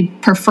actually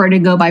prefer to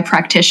go by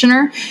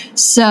practitioner.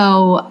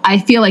 So I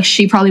feel like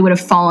she probably would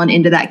have fallen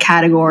into that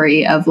category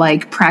of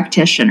like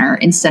practitioner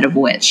instead of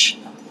witch.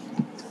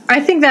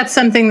 I think that's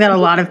something that a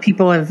lot of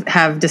people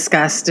have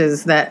discussed,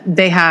 is that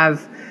they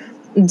have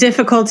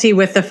difficulty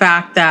with the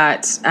fact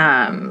that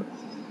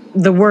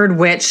the word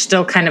witch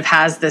still kind of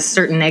has this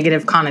certain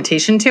negative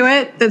connotation to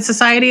it that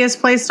society has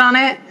placed on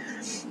it.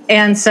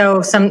 And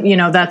so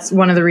that's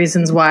one of the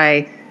reasons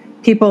why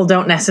people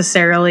don't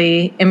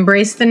necessarily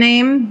embrace the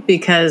name,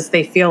 because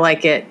they feel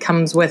like it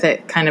comes with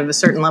it kind of a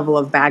certain level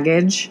of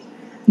baggage.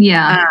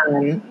 Yeah.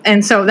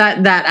 And so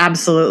that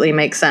absolutely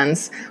makes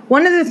sense.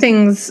 One of the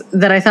things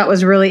that I thought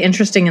was really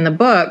interesting in the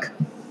book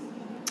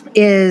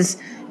is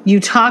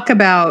you talk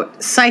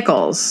about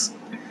cycles.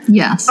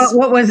 Yes. But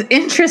what was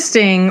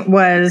interesting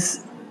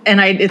was,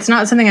 and it's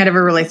not something I'd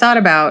ever really thought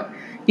about,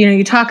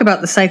 you talk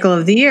about the cycle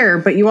of the year,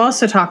 but you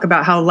also talk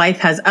about how life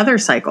has other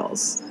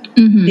cycles.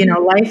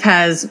 Mm-hmm. Life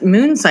has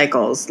moon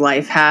cycles.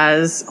 Life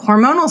has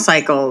hormonal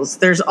cycles.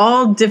 There's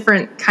all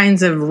different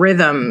kinds of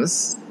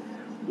rhythms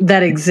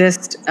that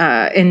exist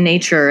in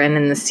nature and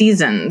in the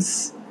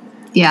seasons.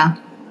 Yeah.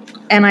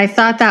 And I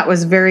thought that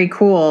was very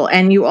cool.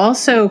 And you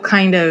also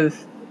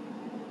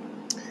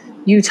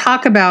you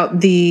talk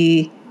about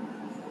the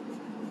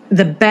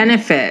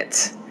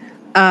benefit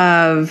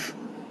of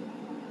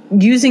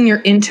using your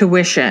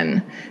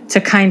intuition to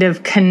kind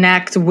of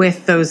connect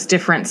with those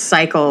different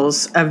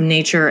cycles of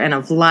nature and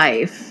of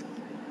life.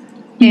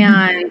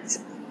 And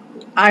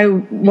I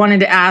wanted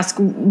to ask,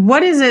 why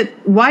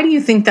do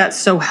you think that's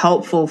so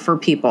helpful for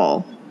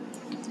people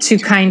to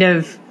kind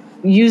of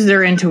use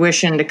their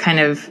intuition to kind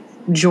of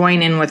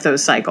join in with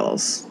those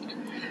cycles?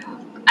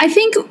 I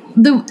think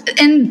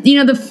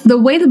the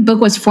way the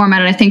book was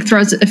formatted, I think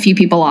throws a few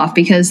people off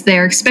because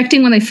they're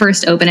expecting when they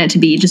first open it to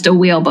be just a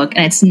wheel book,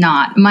 and it's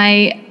not.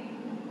 My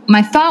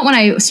thought when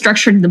I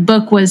structured the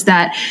book was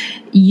that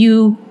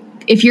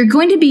if you're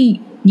going to be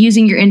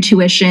using your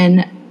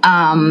intuition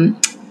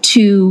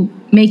to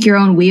make your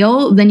own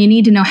wheel, then you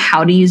need to know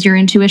how to use your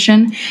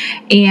intuition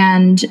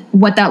and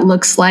what that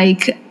looks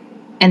like,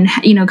 and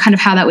kind of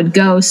how that would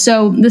go.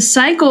 So the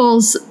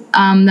cycles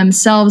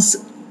themselves,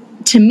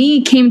 to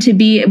me, came to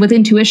be with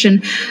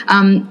intuition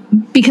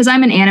because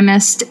I'm an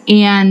animist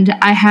and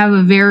I have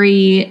a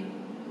very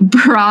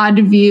broad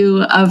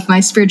view of my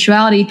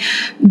spirituality.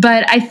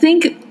 But I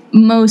think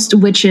most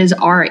witches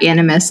are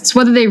animists,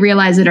 whether they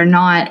realize it or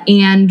not.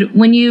 And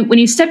when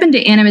you step into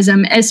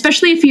animism,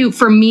 especially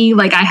for me,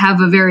 like I have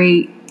a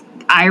very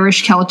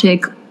Irish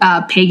Celtic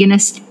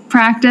paganist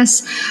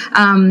practice.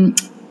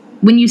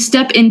 When you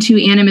step into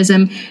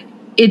animism,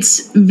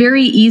 it's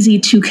very easy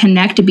to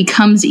connect. It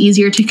becomes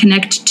easier to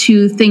connect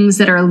to things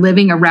that are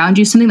living around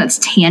you, something that's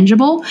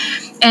tangible.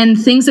 And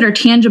things that are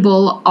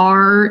tangible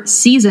are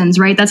seasons,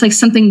 right? That's like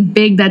something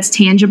big that's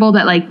tangible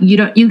that like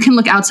you can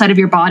look outside of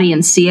your body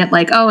and see it,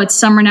 like, oh, it's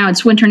summer now,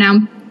 it's winter now.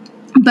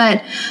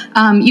 But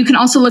you can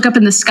also look up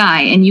in the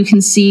sky and you can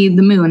see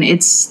the moon.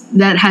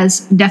 That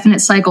has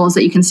definite cycles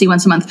that you can see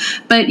once a month.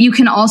 But you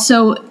can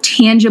also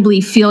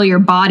tangibly feel your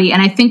body.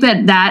 And I think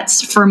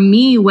that's, for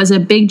me, was a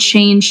big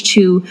change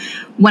to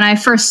when I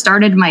first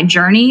started my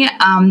journey.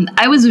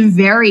 I was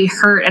very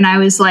hurt. And I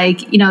was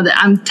like,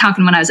 I'm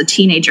talking when I was a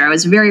teenager. I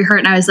was very hurt.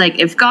 And I was like,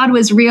 if God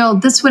was real,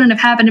 this wouldn't have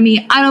happened to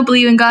me. I don't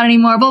believe in God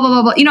anymore, blah,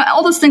 blah, blah, blah.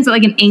 All those things that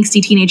like an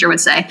angsty teenager would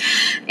say.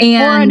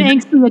 Or an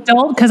angsty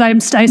adult, because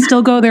I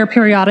still go there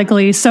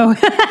periodically. So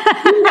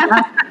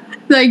yeah,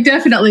 like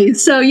definitely.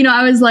 So,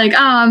 I was like,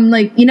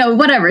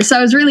 whatever. So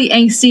I was really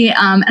angsty.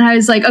 And I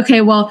was like,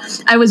 okay, well,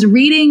 I was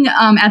reading,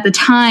 at the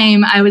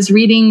time I was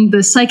reading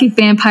the Psychic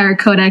Vampire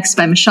Codex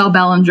by Michelle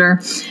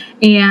Bellinger.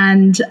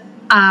 And,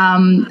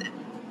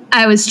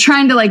 I was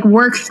trying to like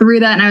work through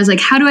that. And I was like,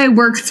 how do I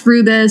work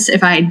through this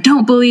if I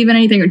don't believe in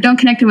anything or don't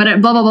connect with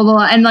it, blah, blah, blah,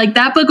 blah. And like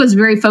that book was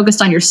very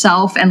focused on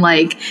yourself and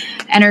like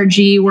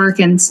energy work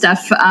and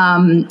stuff.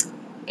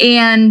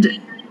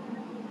 And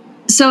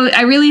so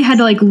I really had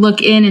to like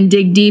look in and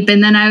dig deep.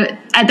 And then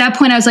at that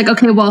point I was like,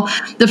 okay, well,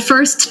 the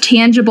first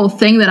tangible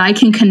thing that I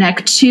can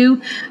connect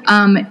to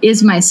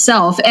is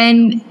myself.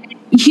 And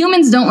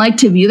humans don't like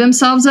to view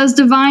themselves as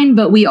divine,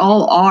 but we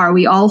all are.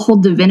 We all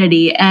hold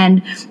divinity,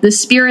 and the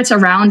spirits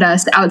around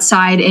us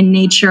outside in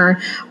nature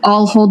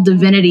all hold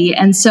divinity.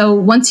 And so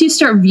once you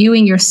start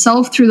viewing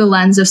yourself through the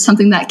lens of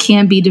something that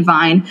can be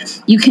divine,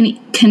 you can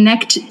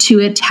connect to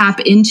it,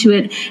 tap into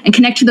it, and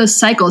connect to those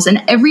cycles.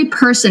 And every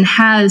person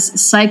has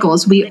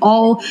cycles.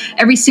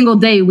 Every single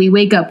day we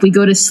wake up, we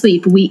go to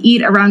sleep, we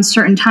eat around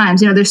certain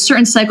times. There's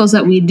certain cycles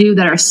that we do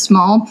that are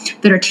small,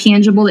 that are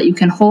tangible, that you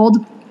can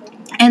hold.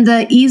 And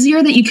the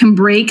easier that you can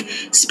break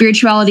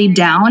spirituality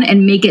down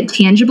and make it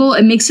tangible,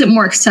 it makes it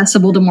more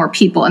accessible to more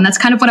people. And that's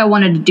kind of what I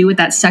wanted to do with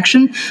that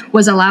section,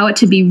 was allow it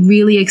to be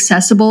really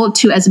accessible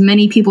to as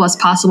many people as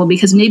possible,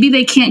 because maybe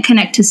they can't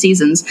connect to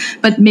seasons,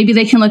 but maybe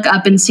they can look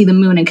up and see the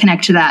moon and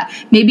connect to that.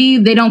 Maybe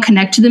they don't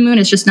connect to the moon,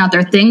 it's just not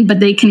their thing, but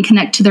they can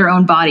connect to their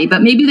own body.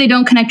 But maybe they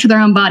don't connect to their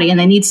own body and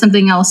they need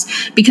something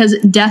else, because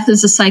death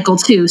is a cycle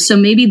too. So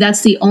maybe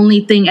that's the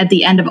only thing at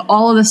the end of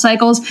all of the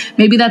cycles.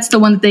 Maybe that's the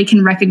one that they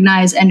can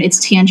recognize and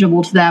it's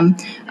tangible to them.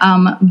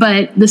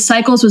 But the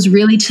cycles was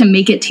really to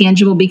make it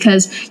tangible,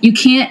 because you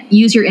can't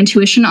use your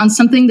intuition on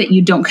something that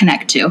you don't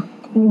connect to.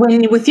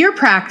 With your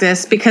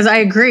practice, because I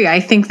agree, I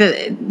think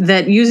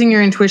that using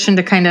your intuition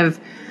to kind of,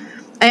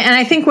 and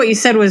I think what you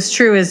said was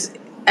true, is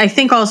I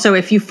think also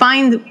if you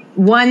find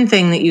one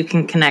thing that you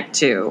can connect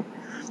to,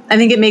 I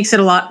think it makes it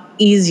a lot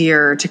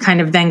easier to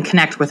kind of then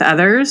connect with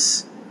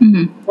others.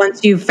 Mm-hmm.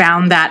 Once you've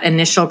found that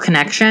initial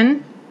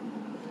connection.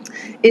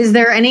 Is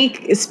there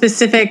any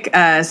specific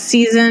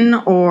season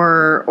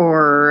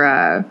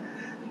or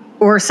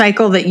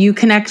cycle that you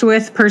connect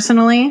with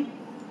personally?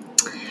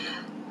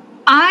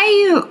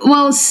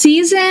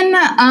 Season,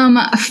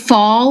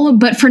 fall,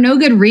 but for no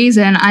good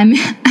reason. I'm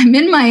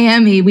in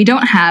Miami. We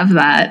don't have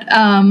that.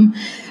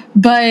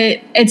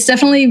 But it's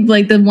definitely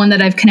like the one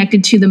that I've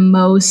connected to the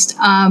most.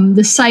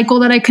 The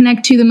cycle that I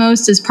connect to the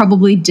most is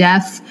probably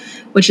death,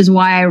 which is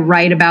why I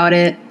write about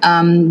it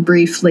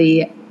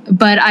briefly.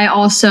 But I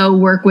also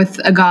work with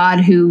a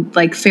god who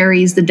like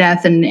ferries the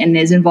death and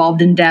is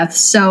involved in death.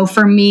 So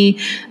for me,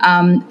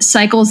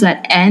 cycles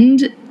that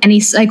end,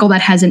 any cycle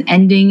that has an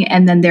ending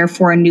and then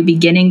therefore a new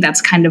beginning,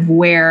 that's kind of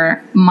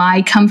where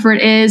my comfort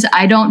is.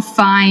 I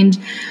find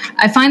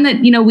that,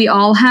 we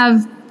all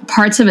have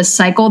parts of a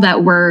cycle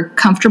that we're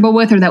comfortable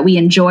with or that we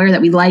enjoy or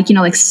that we like.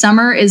 Like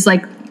summer is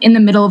like in the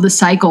middle of the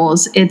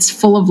cycles. It's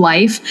full of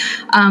life.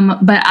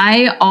 But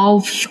I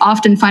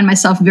often find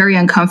myself very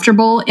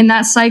uncomfortable in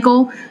that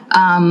cycle.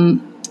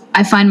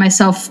 I find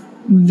myself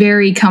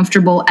very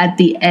comfortable at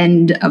the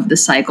end of the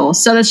cycle.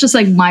 So that's just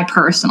like my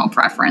personal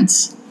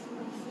preference.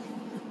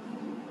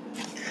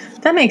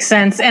 That makes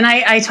sense. And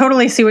I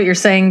totally see what you're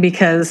saying,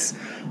 because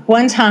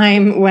one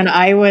time when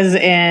I was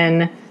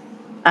in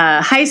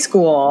high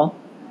school,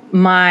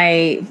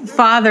 my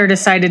father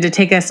decided to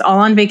take us all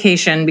on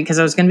vacation because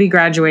I was going to be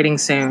graduating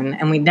soon.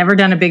 And we'd never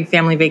done a big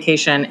family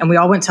vacation. And we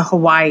all went to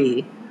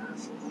Hawaii.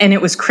 And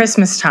it was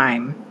Christmas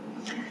time.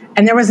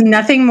 And there was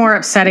nothing more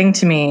upsetting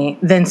to me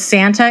than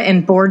Santa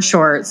in board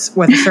shorts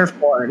with a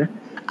surfboard.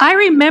 I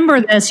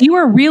remember this.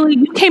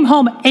 You came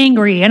home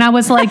angry. And I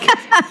was like,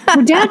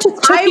 your dad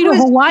just took you to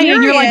Hawaii. Furious.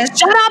 And you're like,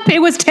 shut up. It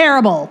was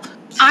terrible.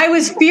 I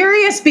was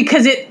furious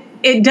because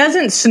it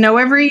doesn't snow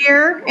every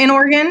year in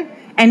Oregon.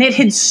 And it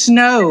had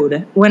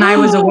snowed when I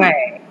was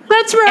away.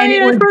 That's right.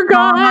 And I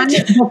forgot.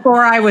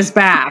 Before I was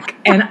back.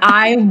 And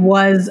I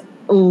was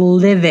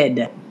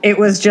livid. It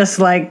was just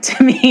like,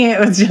 to me, it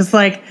was just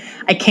like,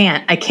 I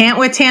can't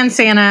with tan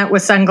Santa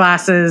with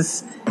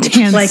sunglasses.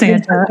 Tan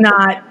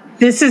Santa.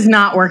 This is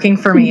not working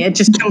for me. It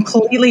just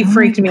completely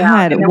freaked me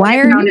out. Why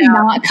are you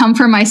not come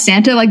for my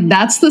Santa? Like,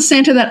 that's the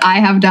Santa that I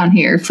have down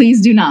here.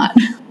 Please do not.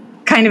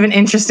 Kind of an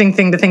interesting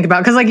thing to think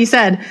about. Because like you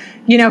said,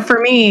 for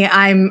me,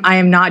 I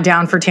am not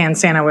down for tan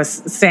Santa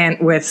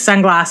with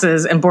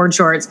sunglasses and board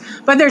shorts.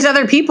 But there's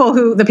other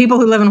people the people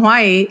who live in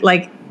Hawaii,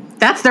 like,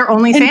 that's their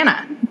only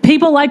Santa.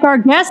 People like our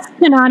guests,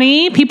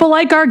 Kanani. People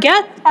like our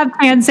guests have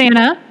tan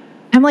Santa.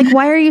 I'm like,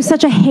 why are you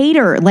such a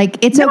hater?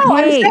 Like, it's okay.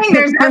 I'm saying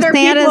there's other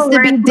Santas people to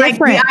be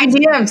different. Like, the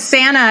idea of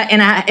Santa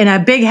in a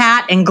big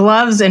hat and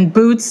gloves and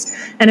boots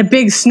and a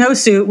big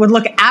snowsuit would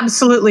look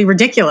absolutely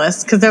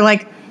ridiculous, because they're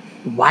like,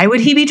 why would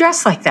he be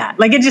dressed like that?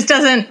 Like, it just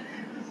doesn't.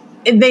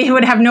 They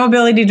would have no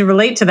ability to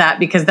relate to that,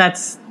 because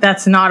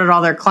that's not at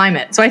all their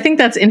climate. So I think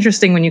that's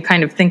interesting when you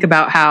kind of think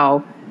about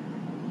how,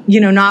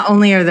 not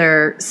only are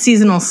there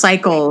seasonal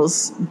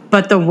cycles,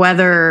 but the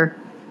weather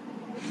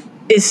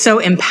is so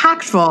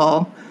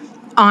impactful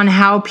on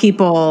how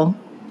people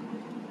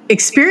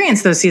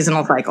experience those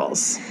seasonal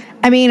cycles.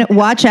 I mean,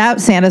 watch out,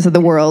 Santas of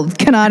the world.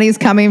 Kanani's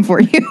coming for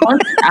you.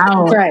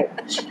 Right.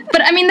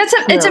 But I mean,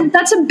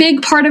 that's a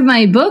big part of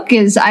my book.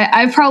 Is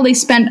I've probably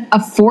spent a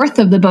fourth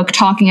of the book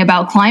talking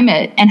about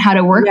climate and how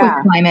to work with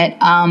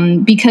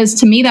climate. Because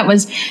to me, that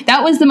was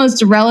the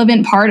most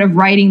relevant part of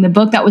writing the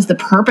book. That was the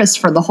purpose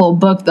for the whole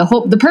book.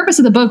 The purpose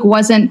of the book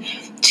wasn't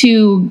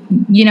to,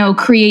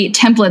 create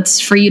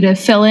templates for you to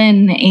fill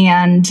in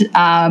and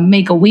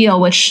make a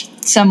wheel, which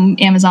some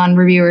Amazon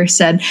reviewer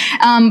said.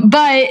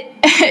 But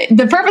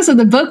the purpose of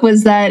the book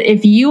was that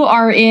if you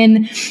are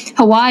in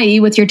Hawaii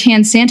with your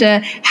tan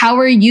Santa, how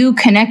are you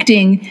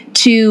connecting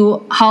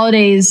to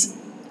holidays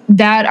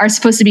that are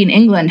supposed to be in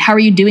England? How are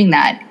you doing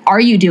that? Are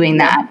you doing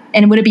that?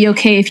 And would it be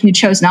okay if you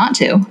chose not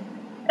to?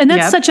 And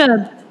that's such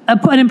an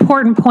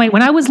important point.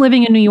 When I was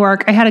living in New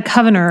York, I had a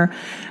covenor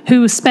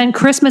who spent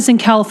Christmas in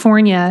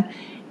California.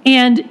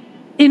 And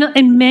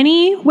in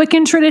many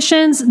Wiccan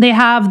traditions, they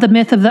have the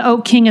myth of the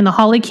Oak King and the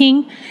Holly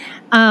King,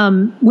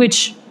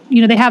 which,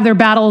 they have their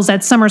battles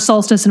at summer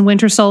solstice and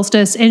winter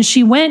solstice. And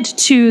she went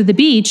to the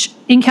beach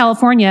in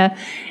California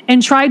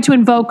and tried to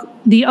invoke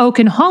the Oak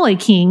and Holly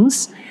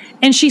Kings.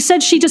 And she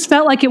said she just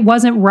felt like it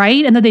wasn't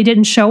right and that they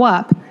didn't show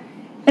up.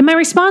 And my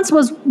response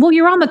was, well,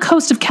 you're on the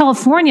coast of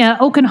California.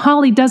 Oak and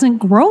holly doesn't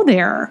grow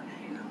there,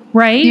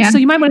 right? Yeah. So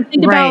you might want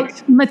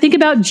to think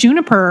about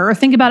juniper, or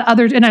think about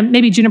other, and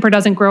maybe juniper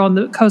doesn't grow on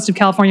the coast of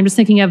California. I'm just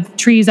thinking of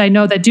trees I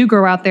know that do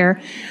grow out there.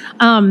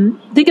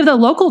 Think of the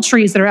local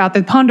trees that are out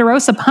there,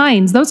 ponderosa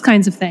pines, those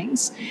kinds of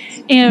things,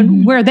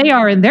 and where they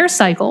are in their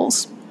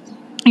cycles.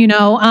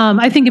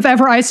 I think if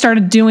ever I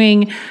started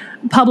doing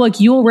public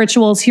Yule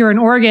rituals here in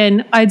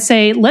Oregon, I'd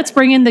say, let's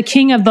bring in the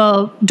king of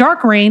the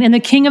dark rain and the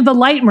king of the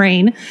light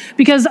rain,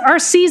 because our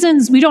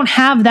seasons, we don't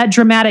have that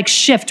dramatic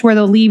shift where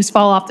the leaves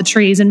fall off the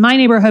trees. In my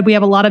neighborhood, we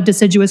have a lot of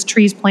deciduous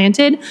trees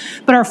planted,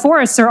 but our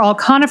forests are all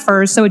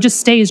conifers, so it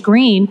just stays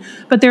green.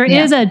 But there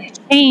is a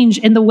change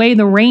in the way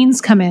the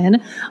rains come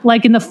in.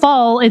 Like in the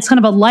fall, it's kind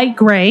of a light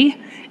gray.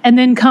 And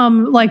then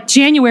come like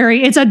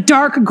January, it's a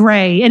dark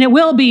gray, and it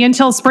will be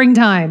until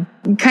springtime.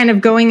 Kind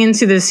of going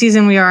into the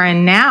season we are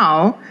in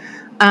now,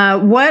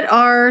 what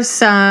are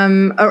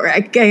some, or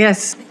I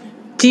guess,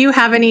 do you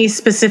have any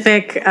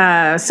specific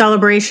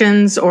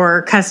celebrations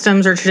or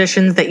customs or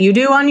traditions that you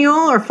do on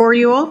Yule or for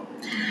Yule?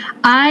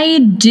 I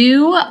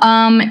do.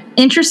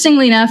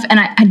 Interestingly enough, and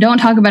I don't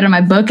talk about it in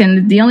my book,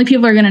 and the only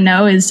people who are going to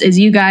know is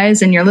you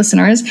guys and your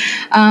listeners.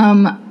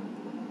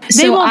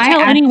 They won't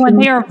tell anyone.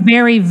 They are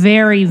very,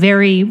 very,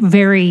 very,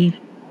 very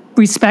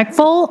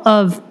respectful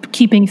of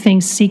keeping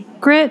things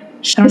secret.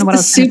 I don't know what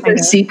else. Super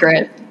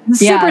secret.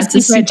 Super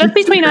secret. Just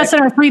between us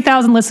and our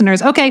 3,000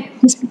 listeners. Okay.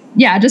 Just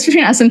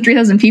between us and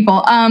 3,000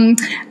 people. I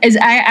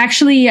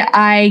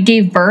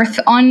gave birth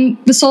on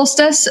the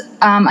solstice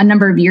a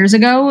number of years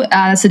ago.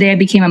 That's the day I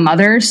became a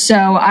mother.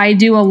 So I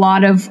do a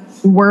lot of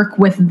work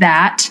with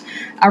that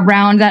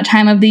around that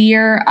time of the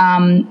year.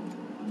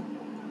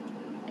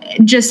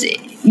 Just,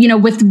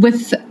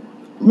 with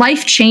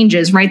life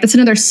changes, right? That's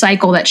another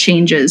cycle that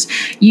changes.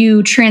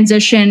 You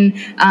transition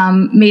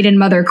maiden,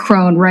 mother,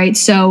 crone, right?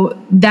 So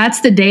that's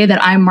the day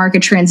that I mark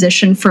a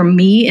transition for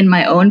me in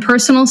my own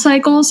personal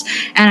cycles.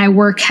 And I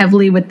work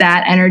heavily with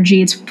that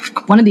energy. It's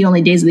one of the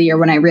only days of the year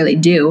when I really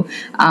do.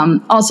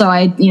 Also,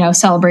 I,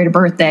 celebrate a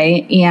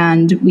birthday,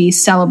 and we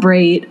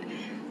celebrate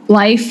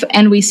life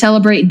and we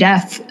celebrate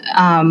death.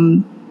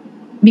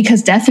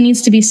 Because death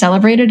needs to be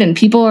celebrated and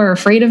people are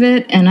afraid of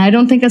it. And I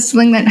don't think it's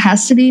something that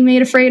has to be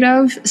made afraid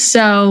of.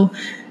 So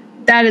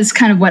that is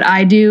kind of what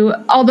I do.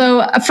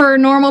 Although for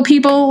normal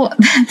people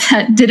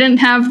that didn't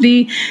have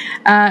the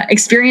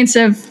experience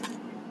of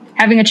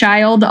having a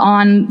child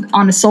on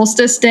a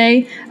solstice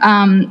day,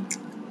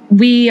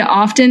 we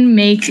often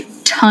make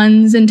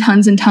tons and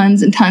tons and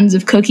tons and tons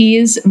of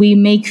cookies. We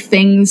make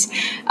things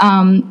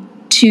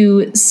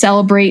to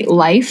celebrate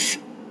life.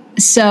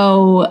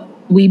 So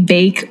we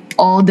bake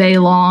all day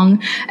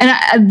long.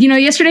 And,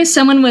 yesterday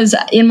someone was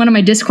in one of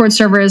my Discord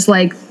servers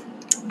like,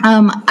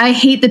 I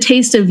hate the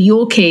taste of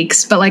Yule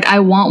cakes, but like I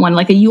want one,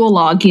 like a Yule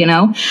log,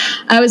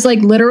 I was like,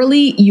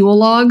 literally Yule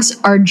logs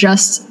are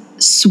just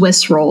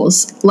Swiss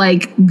rolls.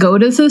 Like, go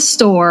to the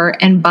store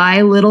and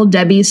buy Little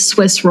Debbie's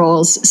Swiss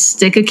rolls,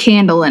 stick a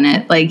candle in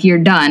it, like you're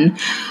done.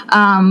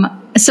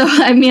 So,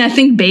 I mean, I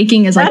think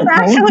baking is like...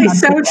 That's actually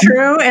so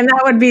true. And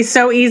that would be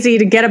so easy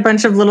to get a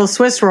bunch of little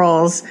Swiss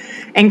rolls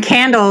and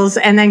candles,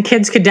 and then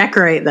kids could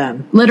decorate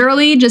them.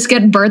 Literally just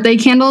get birthday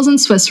candles and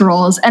Swiss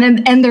rolls,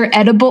 and they're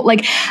edible.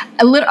 Like,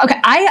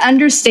 okay, I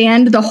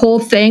understand the whole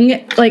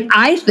thing. Like,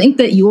 I think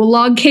that Yule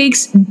log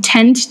cakes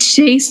tend to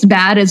taste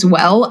bad as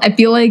well. I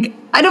feel like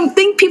I don't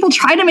think people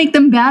try to make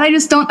them bad. I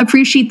just don't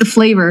appreciate the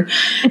flavor.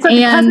 It's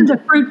like cousins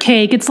of fruit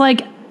cake. It's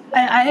like...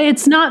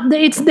 it's not,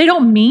 they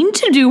don't mean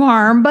to do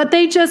harm, but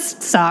they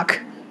just suck.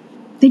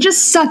 They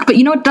just suck. But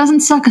you know what doesn't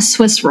suck? A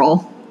Swiss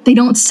roll. They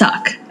don't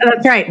suck.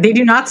 That's right. They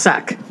do not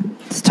suck.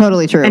 It's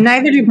totally true. And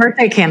neither do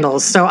birthday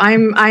candles. So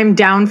I'm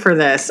down for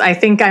this. I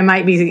think I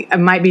might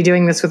be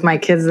doing this with my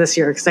kids this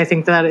year, because I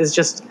think that is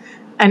just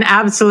an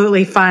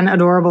absolutely fun,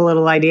 adorable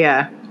little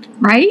idea.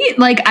 Right?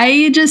 Like,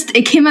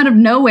 it came out of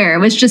nowhere. It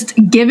was just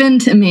given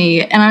to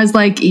me. And I was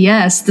like,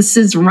 yes, this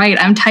is right.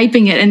 I'm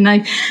typing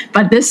it.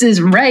 But this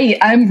is right.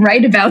 I'm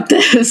right about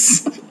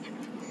this.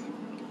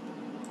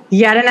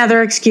 Yet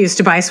another excuse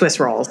to buy Swiss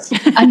rolls.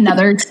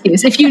 Another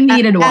excuse. If you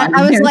needed one.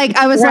 I was like,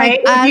 as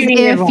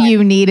if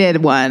you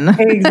needed one.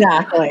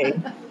 Exactly.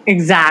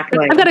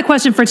 I've got a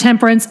question for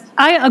Temperance.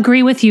 I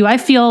agree with you. I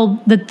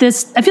feel like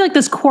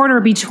this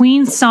quarter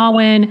between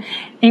Samhain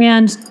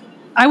and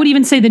I would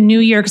even say the New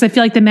Year, because I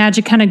feel like the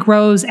magic kind of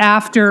grows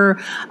after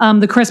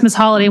the Christmas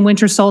holiday and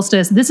winter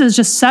solstice. This is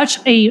just such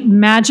a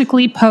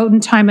magically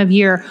potent time of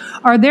year.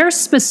 Are there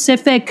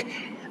specific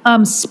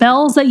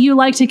spells that you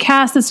like to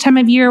cast this time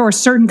of year, or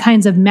certain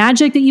kinds of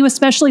magic that you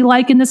especially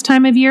like in this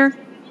time of year?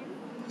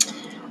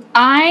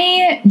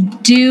 I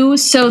do.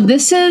 So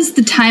this is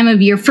the time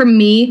of year for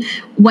me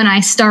when I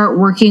start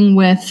working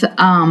with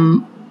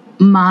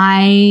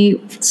my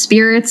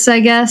spirits, I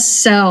guess.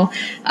 So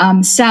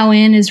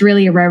Samhain is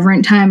really a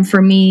reverent time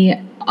for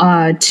me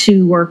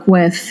to work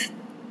with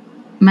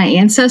my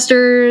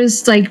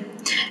ancestors. Like,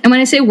 and when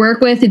I say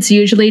work with, it's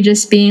usually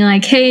just being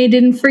like, hey,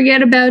 didn't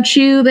forget about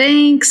you,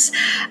 thanks.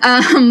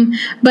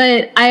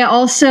 But I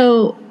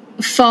also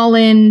fall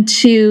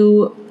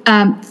into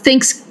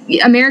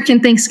American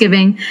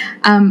Thanksgiving.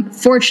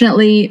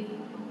 Fortunately,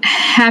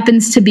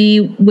 happens to be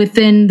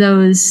within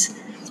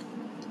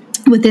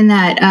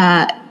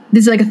that.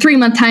 This is like a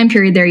 3-month time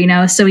period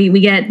there, so we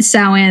get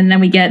Samhain,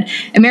 then we get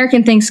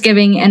American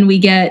Thanksgiving, and we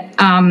get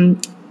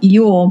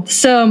Yule.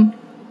 So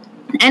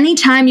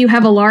anytime you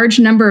have a large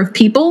number of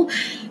people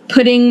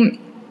putting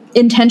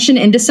intention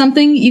into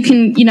something, you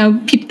can,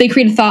 they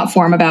create a thought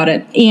form about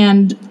it.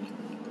 And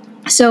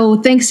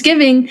so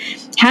Thanksgiving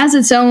has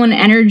its own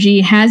energy,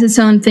 has its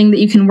own thing that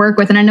you can work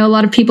with. And I know a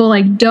lot of people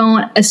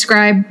don't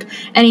ascribe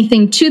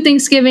anything to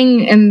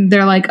Thanksgiving, and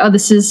they're like, oh,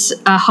 this is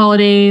a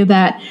holiday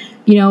that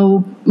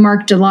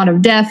marked a lot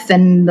of death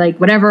and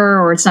whatever,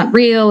 or it's not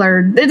real,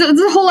 or there's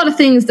a whole lot of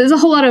things. There's a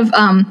whole lot of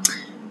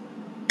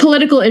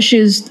political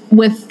issues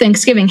with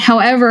Thanksgiving.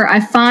 However,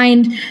 I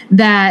find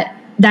that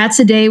that's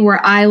a day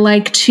where I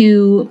like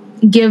to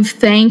give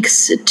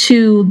thanks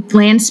to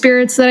land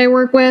spirits that I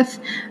work with.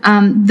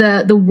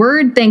 The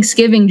word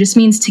Thanksgiving just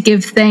means to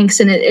give thanks,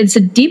 and it's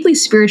a deeply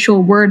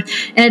spiritual word,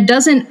 and it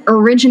doesn't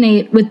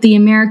originate with the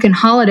American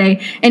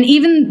holiday. And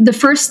even the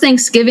first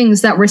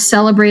Thanksgivings that were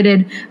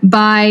celebrated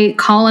by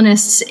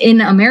colonists in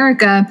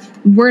America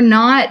were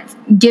not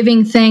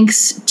giving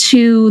thanks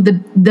to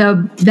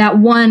that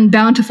one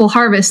bountiful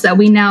harvest that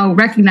we now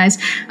recognize.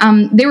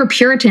 They were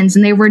Puritans,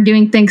 and they were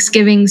doing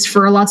Thanksgivings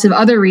for lots of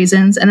other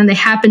reasons, and then they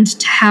happened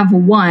to have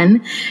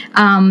one.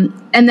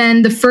 And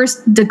then the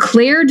first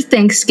declared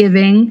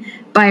Thanksgiving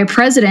by a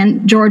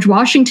president, George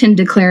Washington,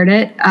 declared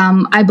it.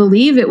 I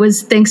believe it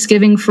was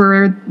Thanksgiving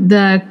for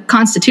the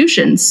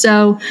Constitution.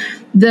 So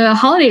the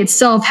holiday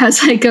itself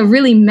has like a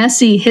really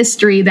messy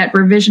history that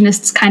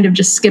revisionists kind of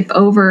just skip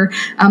over.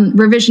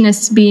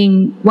 Revisionists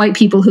being white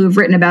people who have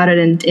written about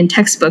it in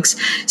textbooks.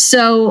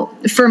 So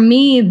for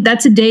me,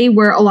 that's a day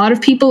where a lot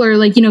of people are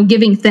like,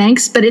 giving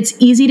thanks, but it's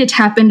easy to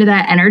tap into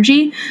that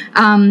energy.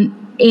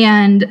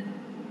 And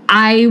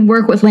I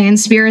work with land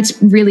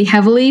spirits really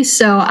heavily.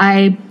 So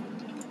I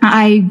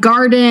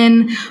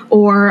garden,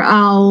 or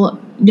I'll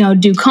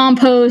do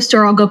compost,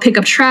 or I'll go pick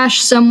up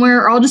trash somewhere,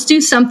 or I'll just do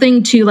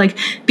something to like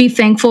be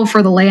thankful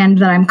for the land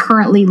that I'm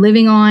currently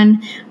living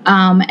on.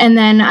 And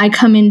then I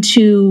come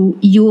into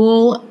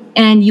Yule,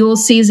 and Yule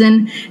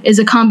season is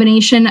a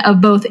combination of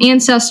both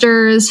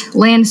ancestors,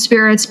 land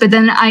spirits, but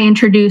then I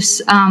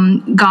introduce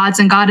gods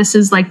and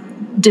goddesses like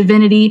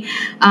divinity,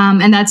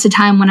 and that's the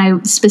time when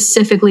I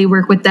specifically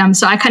work with them.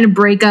 So I kind of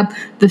break up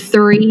the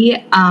three,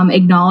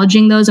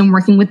 acknowledging those and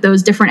working with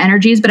those different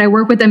energies, but I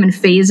work with them in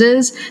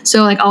phases.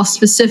 So like I'll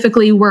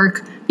specifically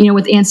work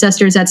with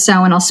ancestors at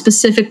Samhain. I'll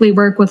specifically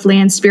work with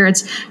land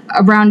spirits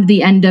around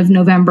the end of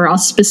November. I'll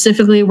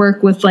specifically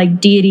work with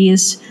like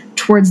deities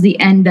towards the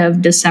end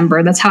of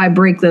December. That's how I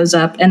break those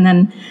up, and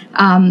then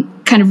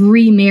kind of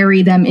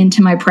remarry them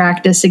into my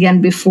practice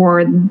again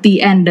before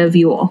the end of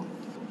Yule.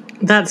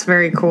 That's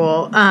very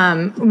cool.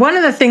 One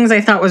of the things I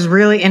thought was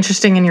really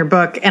interesting in your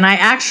book, and I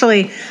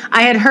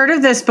had heard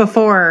of this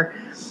before,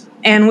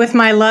 and with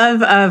my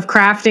love of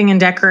crafting and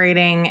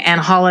decorating and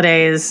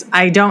holidays,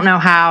 I don't know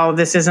how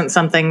this isn't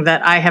something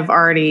that I have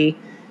already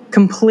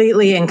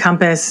completely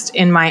encompassed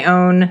in my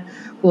own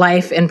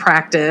life and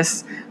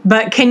practice.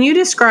 But can you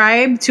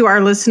describe to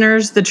our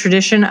listeners the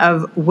tradition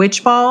of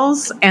witch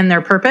balls and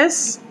their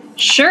purpose?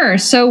 Sure.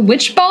 So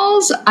witch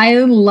balls, I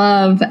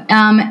love.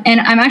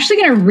 And I'm actually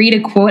going to read a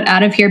quote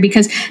out of here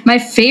because my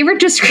favorite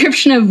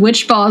description of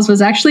witch balls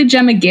was actually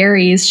Gemma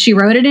Gary's. She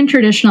wrote it in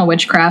Traditional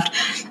Witchcraft.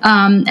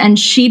 And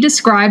she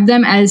described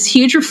them as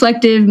huge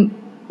reflective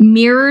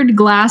mirrored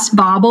glass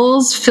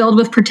baubles filled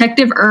with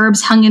protective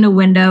herbs hung in a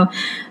window.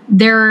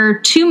 There are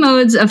two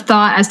modes of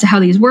thought as to how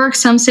these work.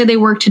 Some say they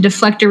work to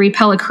deflect or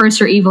repel a curse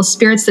or evil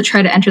spirits that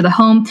try to enter the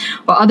home,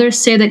 while others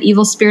say that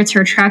evil spirits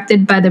are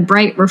attracted by the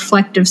bright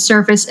reflective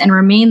surface and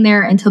remain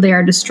there until they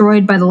are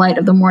destroyed by the light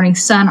of the morning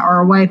sun or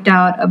are wiped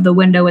out of the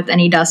window with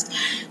any dust.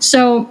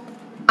 So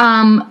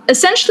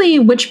essentially,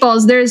 witch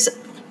balls, there's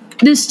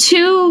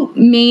two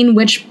main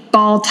witch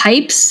ball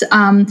types.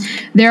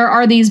 There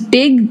are these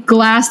big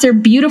glass, they're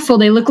beautiful,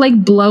 they look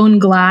like blown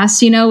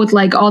glass, with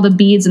like all the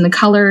beads and the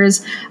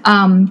colors.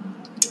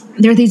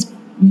 There are these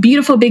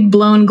beautiful big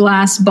blown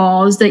glass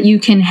balls that you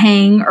can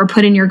hang or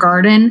put in your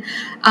garden.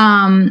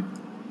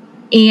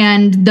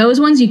 And those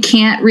ones you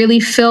can't really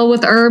fill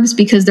with herbs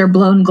because they're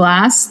blown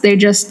glass. They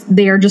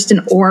are just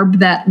an orb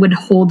that would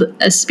hold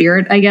a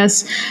spirit, I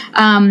guess.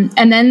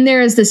 And then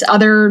there's this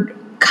other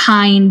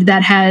kind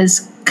that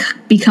has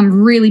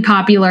become really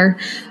popular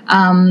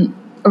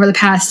over the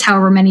past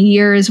however many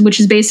years, which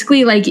is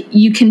basically like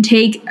you can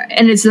take,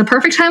 and it's the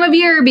perfect time of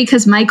year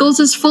because Michael's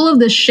is full of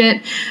this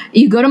shit.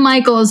 You go to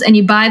Michael's and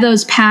you buy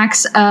those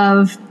packs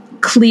of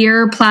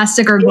clear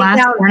plastic or glass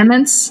 8,000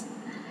 ornaments.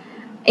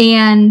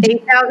 And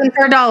 $8,000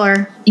 for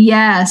 $1.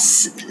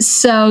 Yes.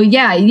 So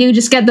yeah, you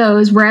just get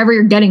those wherever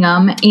you're getting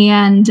them,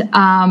 and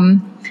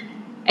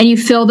you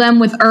fill them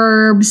with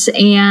herbs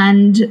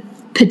and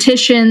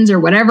petitions or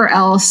whatever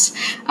else,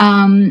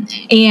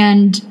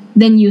 and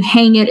then you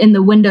hang it in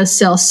the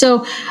windowsill.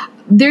 So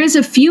there's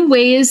a few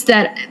ways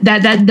that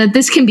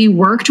this can be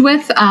worked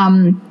with.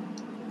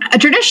 A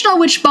traditional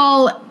witch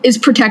ball is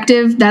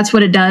protective. That's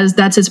what it does.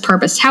 That's its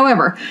purpose.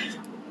 However,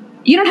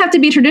 you don't have to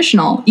be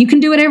traditional. You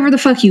can do whatever the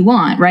fuck you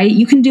want, right?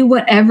 You can do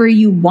whatever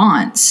you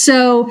want.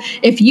 So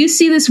if you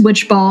see this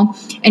witch ball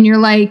and you're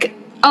like,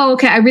 oh,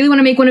 okay, I really want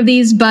to make one of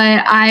these,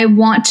 but I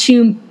want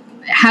to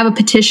have a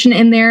petition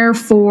in there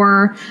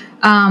for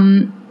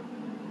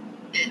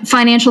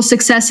financial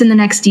success in the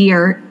next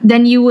year,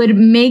 then you would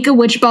make a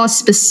witch ball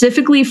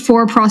specifically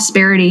for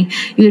prosperity.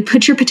 You would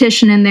put your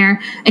petition in there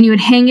and you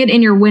would hang it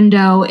in your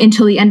window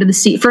until the end of the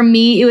season. For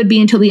me, it would be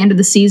until the end of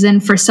the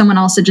season. For someone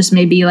else, it just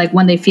may be like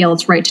when they feel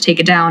it's right to take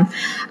it down.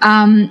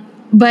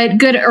 But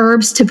good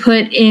herbs to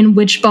put in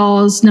witch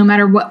balls, no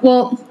matter what.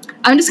 Well,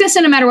 I'm just going to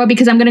say no matter what,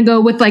 because I'm going to go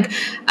with like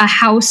a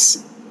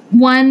house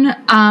one.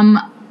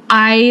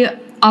 I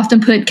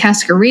often put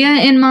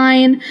cascarilla in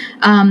mine.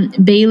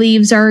 Bay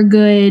leaves are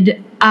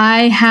good.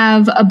 I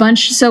have a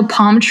bunch. So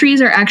palm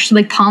trees are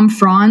actually like palm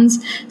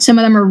fronds. Some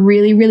of them are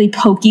really, really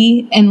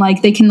pokey and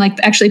like they can like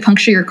actually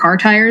puncture your car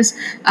tires.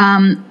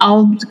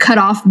 I'll cut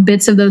off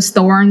bits of those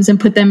thorns and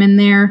put them in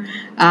there.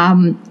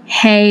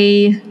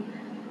 Hay,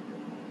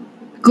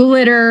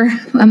 glitter.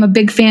 I'm a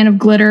big fan of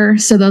glitter.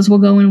 So those will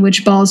go in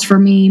witch balls for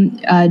me.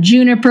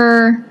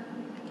 Juniper.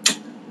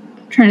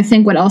 Trying to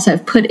think what else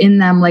I've put in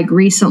them like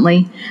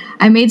recently.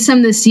 I made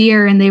some this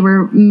year and they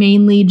were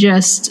mainly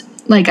just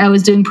like I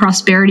was doing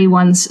prosperity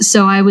ones.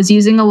 So I was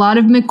using a lot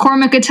of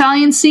McCormick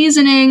Italian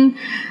seasoning,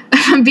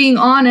 if I'm being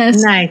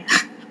honest.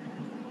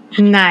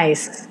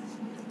 Nice.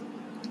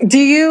 Do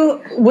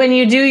you, when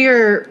you do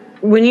your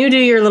when you do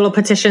your little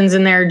petitions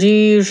in there, do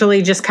you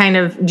usually just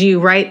do you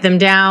write them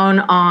down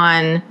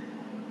on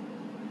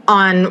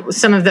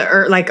some of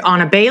the, like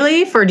on a bay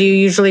leaf, or do you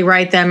usually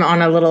write them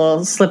on a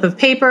little slip of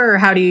paper, or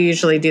how do you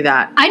usually do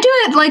that? I do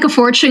it like a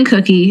fortune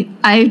cookie.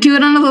 I do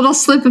it on a little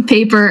slip of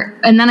paper,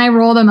 and then I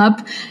roll them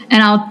up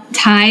and I'll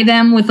tie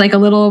them with like a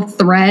little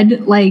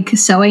thread, like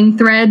sewing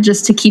thread,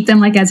 just to keep them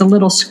like as a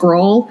little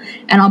scroll,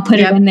 and I'll put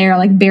it in there,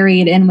 like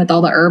bury it in with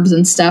all the herbs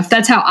and stuff.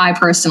 That's how I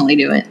personally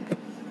do it.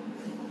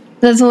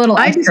 That's a little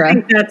extra. I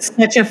just think that's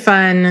such a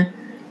fun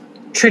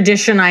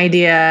tradition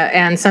idea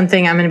and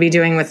something I'm going to be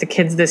doing with the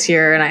kids this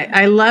year. And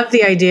I love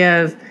the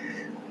idea of,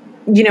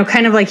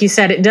 kind of like you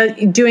said,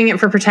 doing it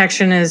for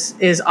protection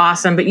is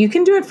awesome, but you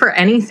can do it for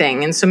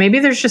anything. And so maybe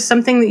there's just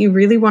something that you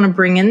really want to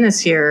bring in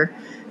this year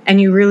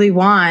and you really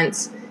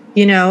want,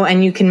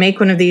 and you can make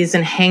one of these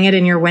and hang it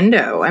in your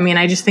window. I mean,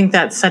 I just think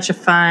that's such a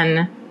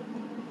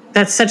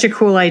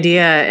cool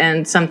idea,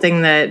 and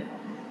something that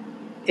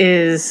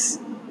is...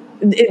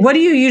 What do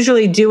you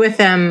usually do with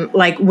them,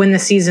 like when the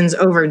season's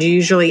over? Do you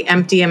usually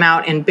empty them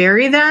out and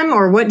bury them,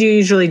 or what do you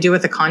usually do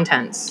with the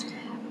contents?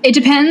 It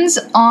depends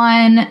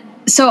on.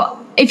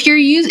 So if you're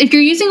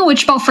using a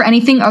witch ball for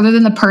anything other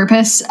than the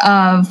purpose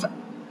of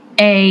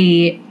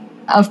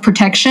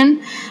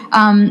protection,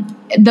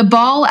 the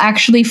ball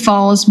actually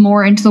falls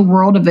more into the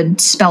world of a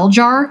spell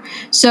jar.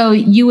 So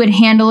you would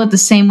handle it the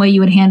same way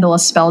you would handle a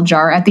spell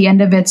jar. At the end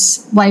of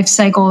its life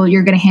cycle,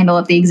 you're going to handle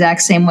it the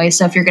exact same way.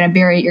 So if you're going to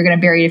bury it, you're going to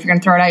bury it. If you're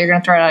going to throw it out, you're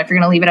going to throw it out. If you're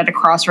going to leave it at a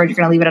crossroad, you're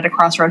going to leave it at a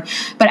crossroad.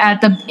 But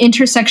at the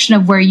intersection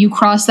of where you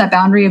cross that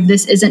boundary of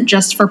this isn't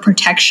just for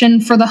protection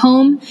for the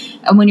home,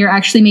 and when you're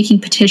actually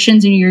making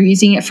petitions and you're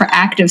using it for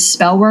active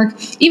spell work,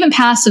 even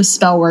passive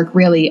spell work,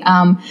 really.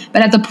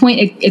 But at the point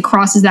it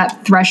crosses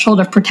that threshold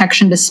of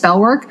protection to spell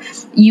work,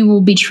 you will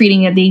be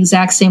treating it the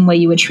exact same way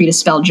you would treat a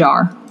spell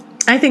jar.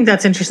 I think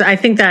that's interesting. I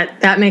think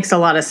that makes a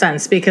lot of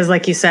sense, because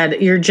like you said,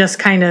 you're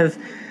just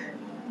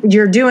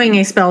you're doing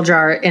a spell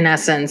jar in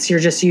essence. You're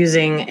just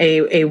using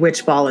a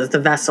witch ball as the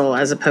vessel,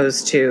 as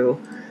opposed to,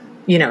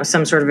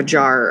 some sort of a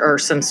jar or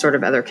some sort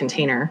of other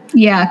container.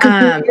 Yeah,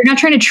 because you're not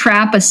trying to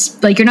trap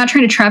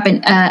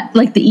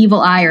like the evil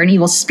eye or an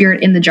evil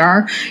spirit in the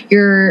jar.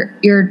 You're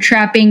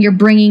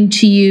bringing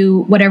to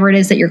you whatever it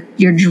is that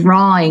you're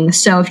drawing.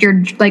 So if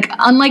you're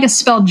unlike a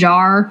spell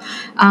jar,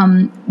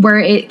 where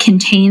it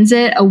contains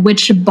it, a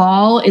witch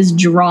ball is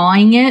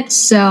drawing it.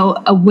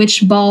 So a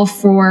witch ball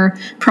for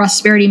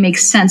prosperity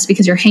makes sense,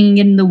 because you're hanging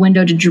it in the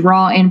window to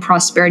draw in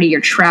prosperity.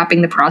 You're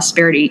trapping the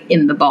prosperity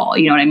in the ball.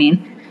 You know what I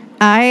mean?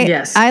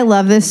 I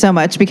love this so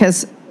much,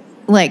 because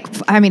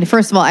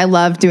first of all, I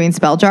love doing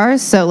spell jars.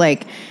 So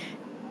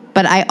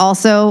but I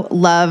also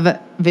love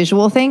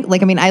visual things.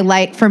 I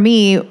like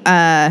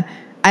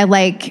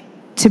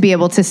to be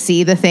able to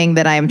see the thing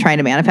that I am trying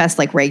to manifest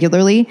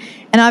regularly.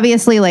 And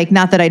obviously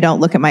not that I don't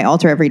look at my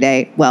altar every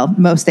day. Well,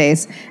 most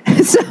days.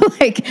 So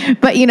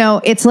but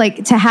it's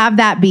to have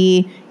that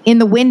be in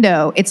the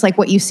window. It's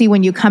what you see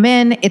when you come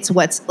in. It's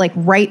what's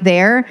right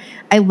there.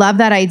 I love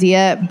that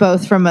idea,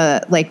 both from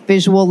a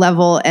visual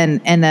level and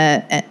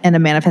a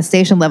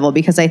manifestation level,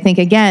 because I think,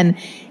 again,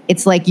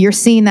 it's you're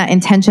seeing that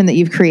intention that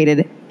you've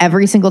created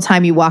every single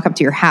time you walk up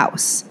to your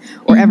house,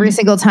 or every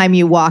single time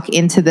you walk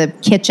into the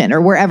kitchen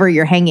or wherever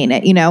you're hanging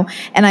it,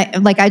 and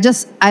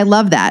I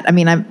love that. I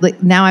mean,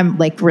 I'm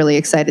really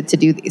excited to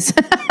do these.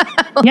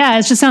 Yeah.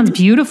 It just sounds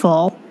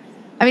beautiful.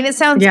 I mean, it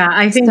sounds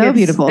I think so it's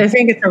beautiful. I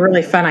think it's a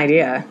really fun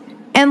idea.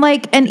 And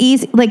an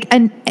easy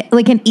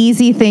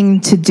easy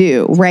thing to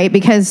do, right?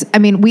 Because I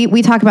mean,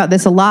 we talk about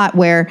this a lot,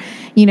 where,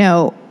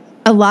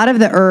 a lot of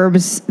the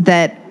herbs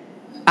that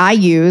I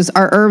use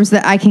are herbs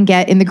that I can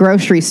get in the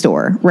grocery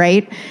store,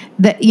 right?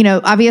 That,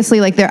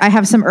 obviously I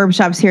have some herb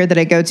shops here that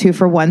I go to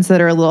for ones that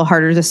are a little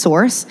harder to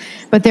source,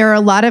 but there are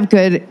a lot of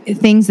good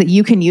things that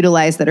you can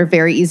utilize that are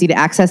very easy to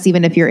access,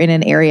 even if you're in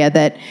an area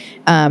that,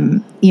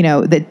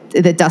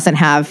 that doesn't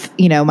have,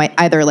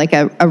 either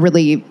a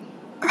really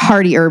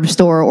hardy herb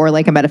store or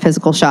a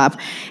metaphysical shop.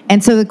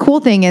 And so the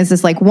cool thing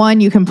is one,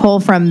 you can pull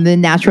from the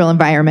natural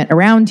environment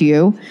around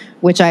you,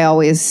 which I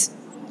always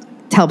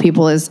tell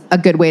people is a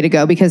good way to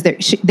go, because they're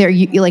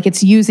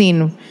it's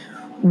using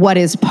what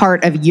is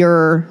part of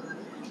your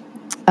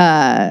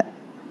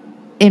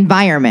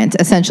environment,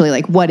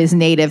 essentially, what is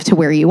native to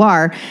where you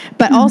are.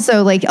 But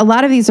also a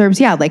lot of these herbs,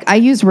 I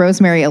use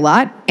rosemary a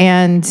lot,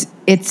 and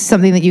it's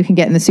something that you can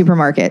get in the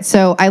supermarket.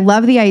 So I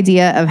love the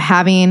idea of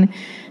having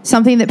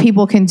something that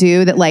people can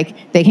do, that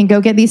they can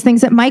go get these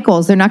things at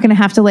Michael's. They're not going to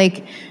have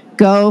to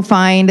go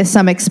find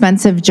some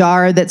expensive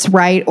jar that's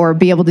right, or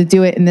be able to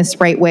do it in this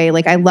right way.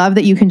 I love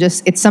that you can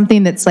it's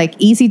something that's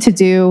easy to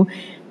do,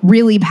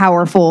 really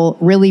powerful,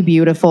 really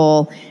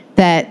beautiful,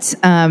 that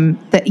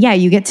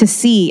you get to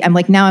see. I'm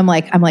now I'm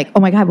oh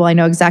my God, well, I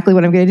know exactly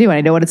what I'm going to do, and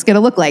I know what it's going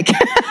to look like.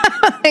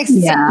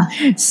 Yeah.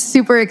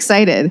 Super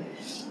excited.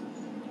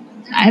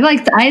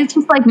 I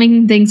just like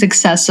making things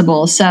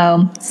accessible.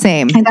 So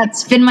Same. And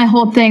that's been my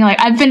whole thing. Like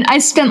I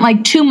spent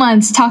like 2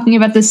 months talking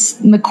about this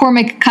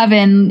McCormick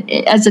coven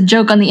as a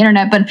joke on the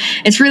internet, but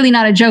it's really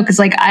not a joke. It's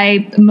like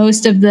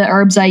most of the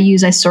herbs I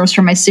use, I source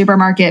from my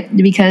supermarket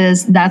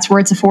because that's where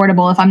it's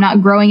affordable. If I'm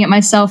not growing it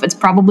myself, it's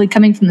probably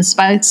coming from the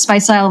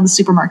spice aisle of the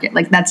supermarket.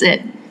 Like that's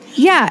it.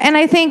 Yeah. And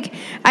I think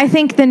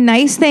the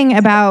nice thing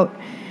about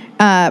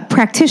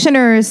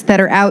practitioners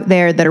that are out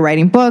there that are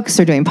writing books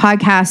or doing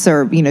podcasts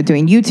or,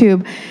 doing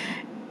YouTube,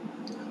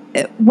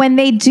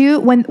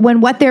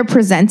 when what they're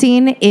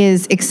presenting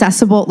is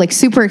accessible, like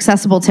super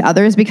accessible to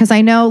others, because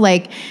I know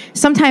like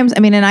sometimes,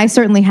 and I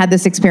certainly had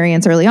this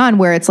experience early on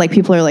where it's like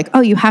people are like, oh,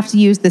 you have to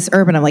use this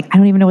herb. And I'm like, I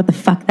don't even know what the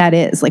fuck that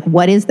is. Like,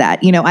 what is that?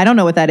 I don't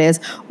know what that is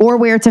or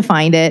where to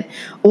find it,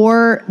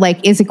 or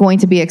like, is it going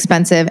to be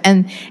expensive?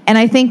 And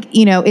I think,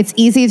 it's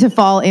easy to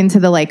fall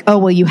into the like, oh,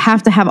 well, you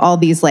have to have all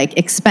these like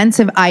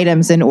expensive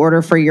items in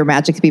order for your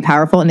magic to be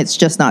powerful. And it's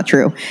just not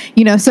true,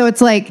 so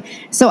it's like,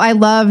 so I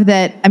love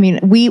that.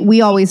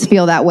 We always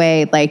feel that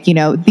way. Like,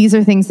 these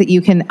are things that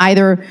you can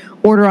either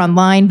order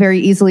online very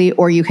easily,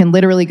 or you can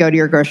literally go to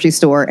your grocery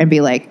store and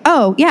be like,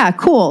 oh yeah,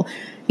 cool.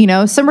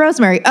 Some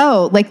rosemary.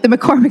 Oh, like the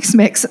McCormick's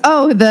mix.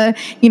 Oh,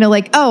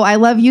 oh, I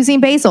love using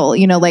basil,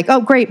 like,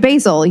 oh, great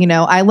basil.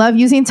 I love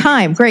using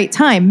thyme. Great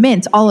thyme,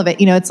 mint, all of it.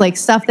 It's like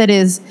stuff that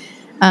is,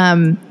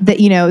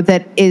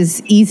 that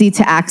is easy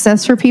to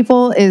access for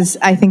people is,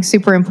 I think,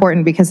 super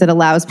important because it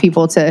allows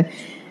people to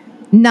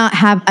not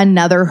have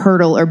another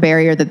hurdle or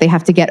barrier that they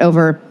have to get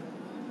over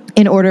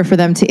in order for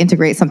them to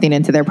integrate something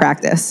into their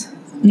practice.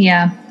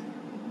 Yeah.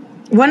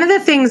 One of the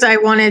things I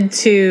wanted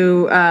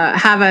to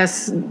have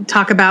us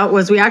talk about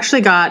was we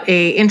actually got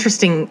a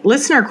interesting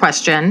listener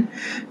question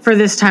for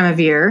this time of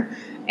year.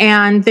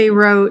 And they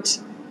wrote,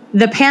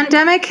 the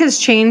pandemic has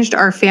changed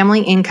our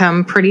family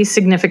income pretty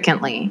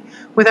significantly.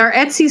 With our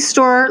Etsy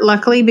store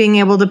luckily being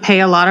able to pay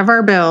a lot of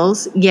our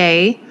bills,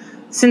 yay.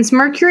 Since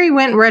Mercury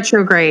went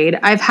retrograde,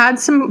 I've had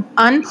some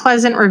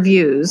unpleasant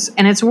reviews,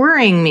 and it's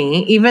worrying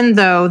me, even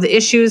though the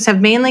issues have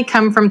mainly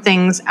come from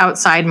things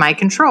outside my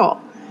control.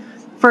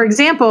 For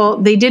example,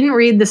 they didn't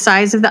read the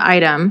size of the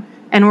item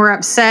and were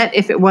upset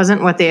if it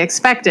wasn't what they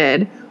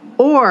expected,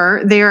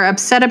 or they are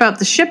upset about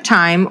the ship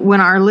time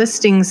when our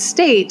listings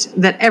state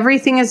that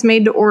everything is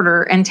made to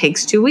order and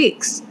takes 2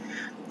 weeks.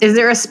 Is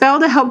there a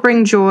spell to help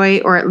bring joy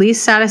or at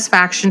least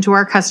satisfaction to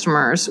our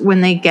customers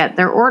when they get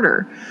their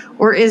order?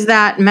 Or is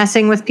that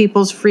messing with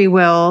people's free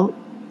will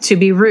to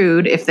be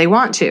rude if they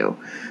want to?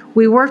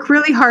 We work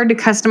really hard to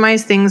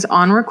customize things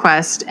on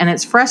request, and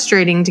it's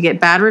frustrating to get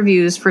bad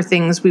reviews for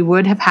things we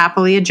would have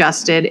happily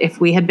adjusted if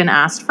we had been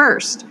asked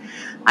first.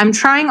 I'm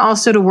trying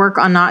also to work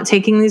on not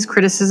taking these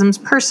criticisms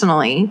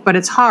personally, but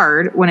it's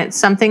hard when it's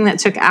something that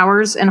took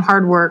hours and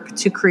hard work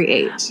to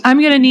create. I'm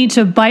going to need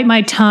to bite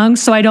my tongue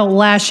so I don't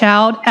lash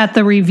out at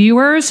the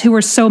reviewers who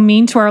were so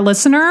mean to our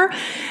listener.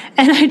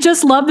 And I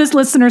just love this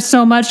listener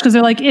so much because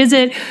they're like, is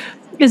it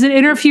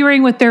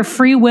interfering with their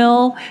free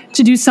will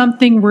to do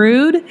something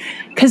rude?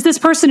 Because this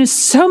person is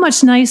so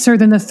much nicer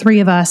than the three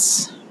of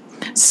us.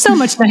 So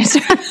much nicer.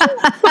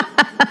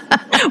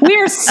 We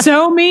are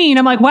so mean.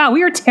 I'm like, wow,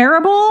 we are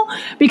terrible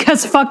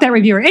because fuck that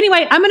reviewer.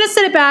 Anyway, I'm going to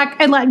sit it back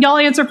and let y'all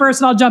answer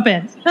first and I'll jump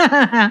in.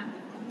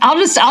 I'll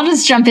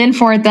just jump in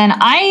for it then.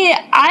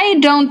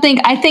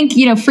 I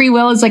think free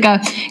will is like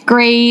a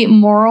gray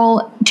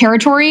moral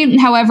territory.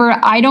 However,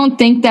 I don't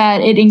think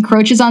that it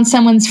encroaches on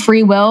someone's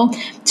free will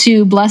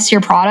to bless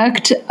your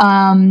product.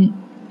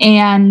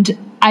 And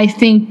I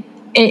think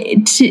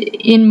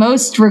in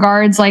most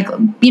regards, like,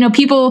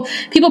 people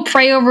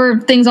pray over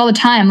things all the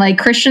time. Like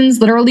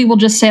Christians literally will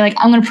just say like,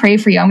 I'm going to pray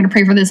for you. I'm going to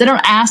pray for this. They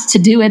don't ask to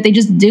do it. They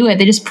just do it.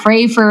 They just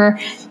pray for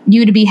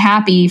you to be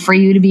happy, for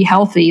you to be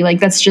healthy. Like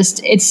that's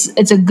just, it's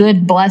a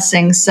good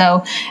blessing.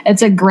 So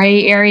it's a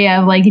gray area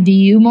of like, do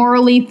you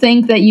morally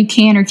think that you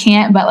can or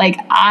can't? But like,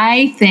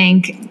 I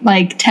think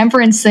like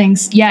Temperance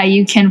thinks, yeah,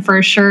 you can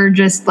for sure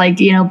just like,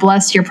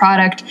 bless your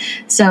product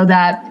so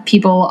that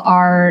people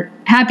are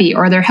happy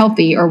or they're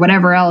healthy or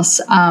whatever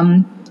else.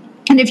 And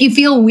if you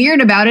feel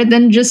weird about it,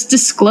 then just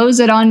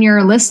disclose it on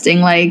your listing.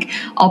 Like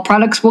all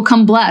products will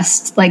come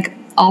blessed. Like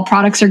all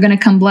products are going to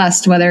come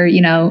blessed, whether,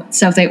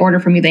 so if they order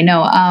from you, they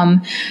know.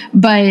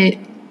 But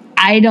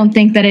I don't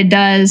think that it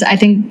does. I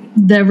think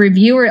the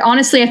reviewer,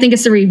 honestly, I think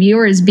it's the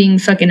reviewer is being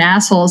fucking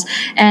assholes.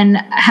 And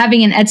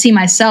having an Etsy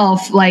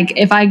myself, like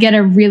if I get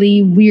a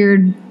really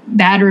weird,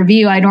 bad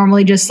review, I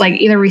normally just like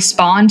either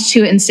respond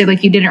to it and say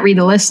like, you didn't read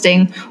the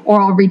listing,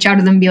 or I'll reach out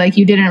to them and be like,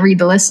 you didn't read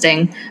the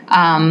listing.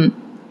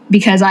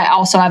 Because I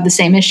also have the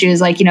same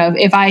issues. Like,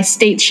 if I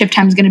state ship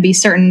time is going to be a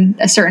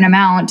certain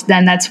amount,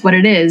 then that's what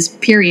it is,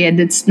 period.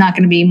 It's not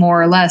going to be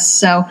more or less.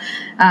 So,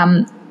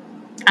 I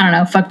don't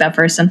know. Fuck that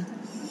person.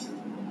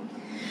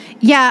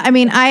 Yeah. I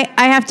mean, I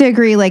have to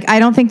agree. Like, I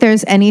don't think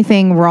there's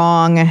anything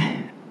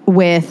wrong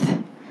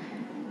with,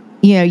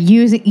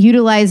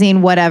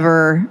 utilizing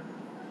whatever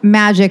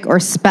magic or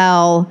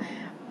spell,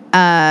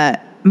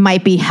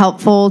 might be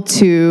helpful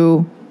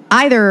to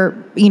either,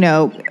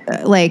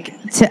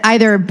 to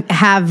either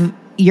have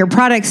your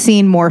product's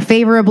seen more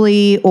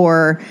favorably,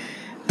 or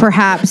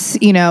perhaps,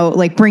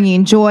 like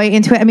bringing joy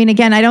into it. I mean,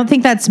 again, I don't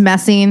think that's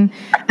messing.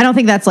 I don't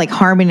think that's like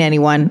harming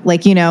anyone.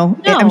 Like, No.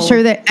 I'm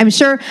sure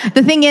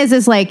the thing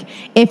is like,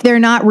 if they're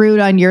not rude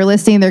on your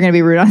listing, they're going to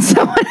be rude on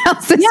someone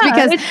else's,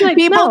 because like,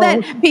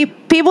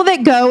 people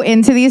that go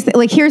into these,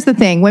 like, here's the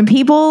thing. When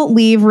people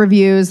leave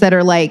reviews that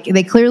are like,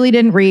 they clearly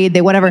didn't read,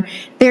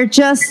 they're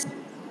just,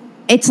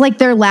 it's like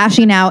they're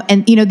lashing out.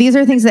 And, these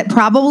are things that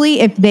probably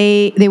if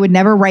they would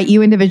never write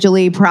you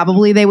individually,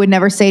 probably they would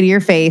never say to your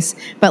face.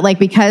 But like,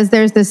 because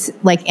there's this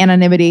like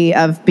anonymity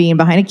of being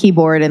behind a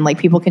keyboard and like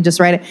people can just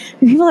write it.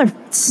 People are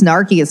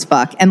snarky as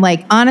fuck. And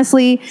like,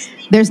 honestly,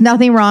 there's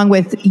nothing wrong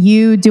with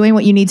you doing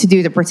what you need to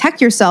do to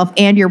protect yourself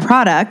and your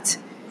product.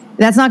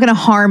 That's not going to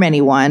harm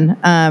anyone.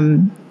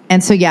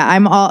 And so, yeah,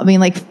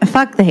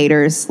 fuck the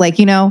haters. Like,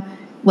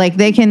 like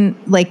they can,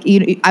 like,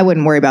 I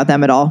wouldn't worry about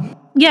them at all.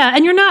 Yeah,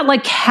 and you're not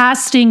like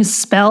casting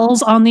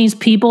spells on these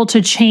people to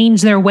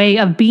change their way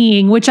of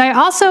being, which I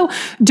also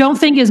don't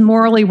think is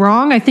morally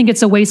wrong. I think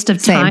it's a waste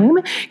of time,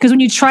 because when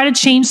you try to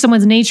change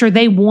someone's nature,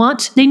 they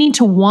need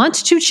to want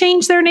to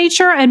change their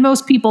nature, and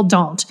most people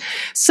don't.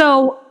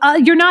 So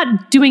you're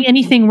not doing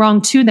anything wrong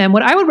to them.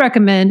 What I would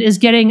recommend is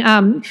getting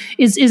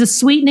is a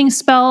sweetening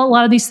spell. A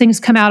lot of these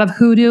things come out of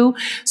hoodoo.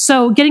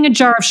 So getting a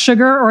jar of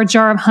sugar or a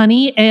jar of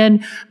honey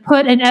and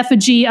put an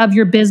effigy of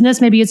your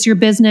business. Maybe it's your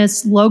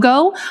business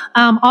logo.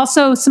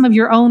 Also, some of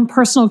your own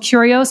personal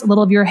curios, a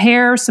little of your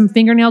hair, some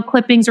fingernail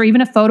clippings, or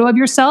even a photo of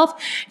yourself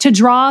to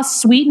draw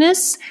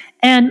sweetness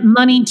and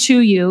money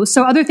to you.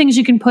 So other things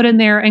you can put in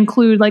there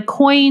include like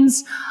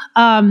coins.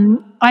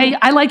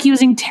 I like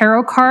using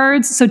tarot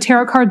cards. So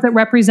tarot cards that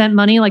represent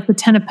money, like the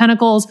 10 of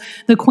Pentacles,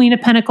 the Queen of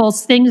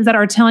Pentacles, things that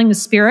are telling the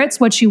spirits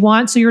what you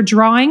want. So you're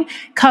drawing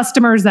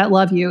customers that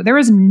love you. There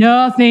is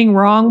nothing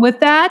wrong with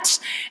that.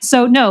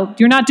 So no,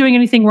 you're not doing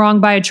anything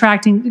wrong by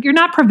attracting. You're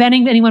not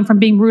preventing anyone from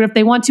being rude if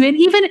they want to. And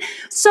even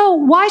so,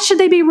 why should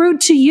they be rude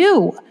to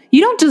you?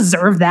 You don't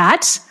deserve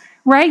that,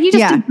 right? You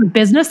just do your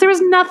business. There is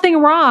nothing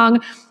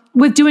wrong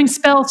with doing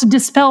spells to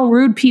dispel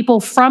rude people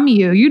from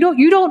you. You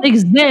don't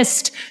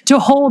exist to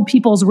hold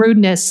people's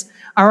rudeness.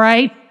 All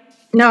right.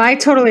 No, I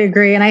totally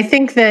agree. And I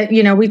think that,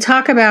 we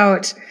talk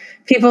about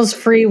people's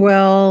free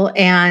will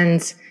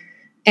and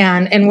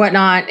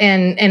whatnot.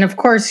 And of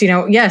course,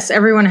 yes,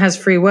 everyone has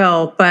free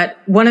will, but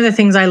one of the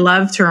things I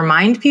love to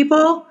remind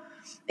people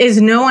is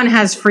no one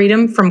has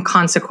freedom from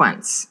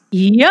consequence.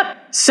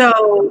 Yep.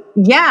 So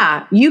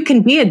yeah, you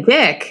can be a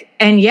dick,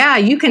 and yeah,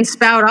 you can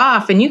spout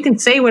off and you can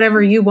say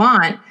whatever you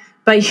want.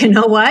 But you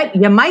know what?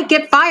 You might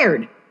get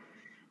fired.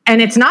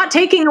 And it's not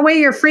taking away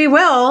your free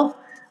will,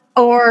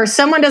 or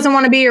someone doesn't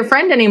want to be your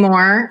friend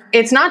anymore.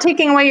 It's not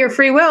taking away your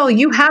free will.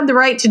 You have the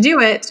right to do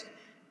it,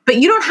 but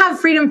you don't have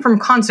freedom from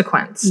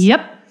consequence.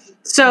 Yep.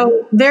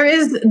 So there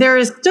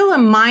is still a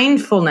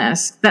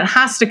mindfulness that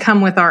has to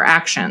come with our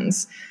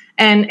actions.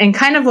 And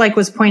kind of like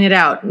was pointed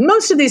out,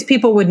 most of these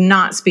people would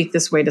not speak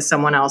this way to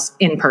someone else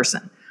in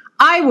person.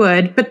 I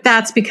would, but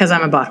that's because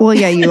I'm a butthole. Well,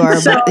 yeah, you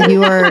are. But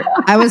you are.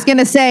 I was going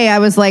to say, I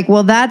was like,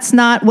 well, that's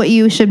not what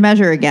you should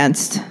measure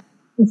against.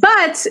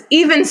 But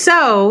even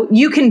so,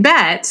 you can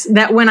bet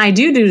that when I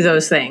do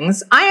those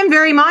things, I am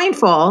very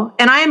mindful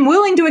and I am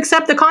willing to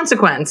accept the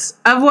consequence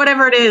of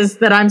whatever it is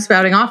that I'm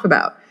spouting off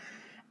about.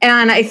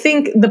 And I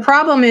think the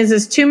problem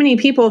is too many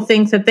people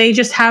think that they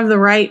just have the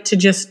right to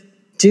just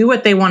do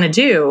what they want to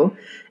do,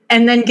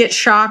 and then get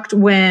shocked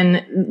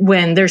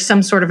when there's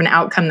some sort of an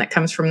outcome that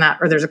comes from that,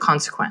 or there's a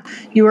consequence.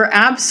 You are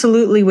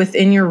absolutely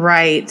within your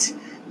right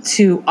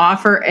to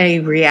offer a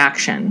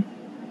reaction,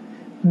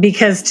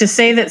 because to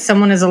say that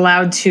someone is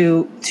allowed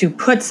to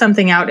put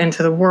something out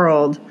into the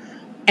world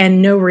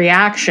and no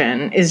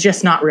reaction is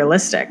just not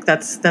realistic.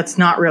 That's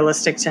not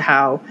realistic to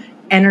how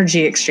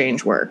energy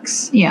exchange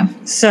works. Yeah.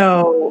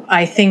 So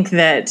I think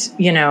that,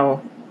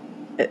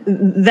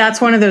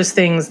 that's one of those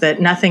things that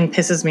nothing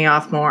pisses me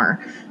off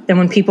more than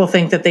when people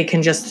think that they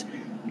can just,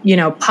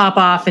 pop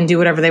off and do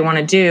whatever they want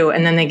to do,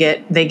 and then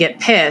they get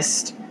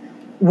pissed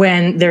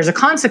when there's a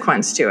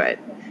consequence to it.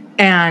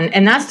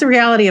 And that's the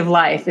reality of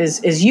life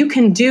is you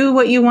can do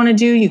what you want to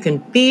do, you can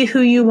be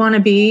who you want to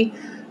be,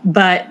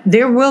 but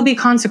there will be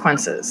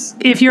consequences.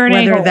 If you're an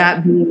whether a-hole.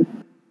 that be,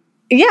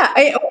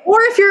 yeah,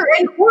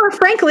 or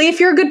frankly, if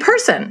you're a good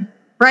person,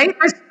 right?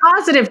 There's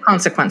positive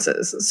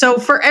consequences. So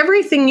for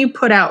everything you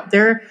put out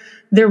there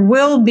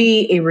will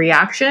be a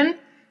reaction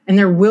and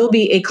there will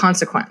be a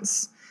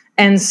consequence.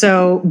 And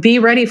so be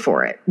ready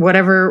for it,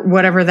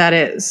 whatever that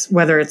is,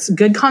 whether it's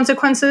good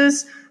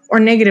consequences or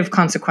negative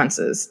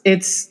consequences.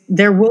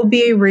 There will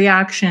be a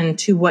reaction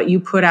to what you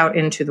put out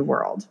into the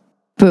world.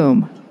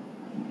 Boom.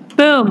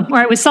 All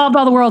right, we solved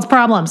all the world's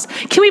problems.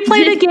 Can we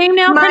play the game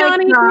now,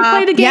 Panani? Can we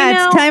play the game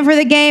now? Yeah, it's time for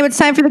the game. It's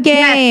time for the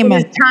game.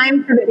 Yes, it is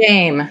time for the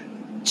game.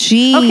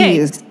 Jeez.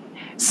 Okay.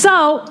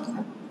 So,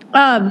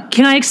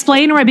 can I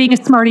explain, or am I being a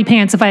smarty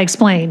pants if I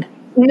explain?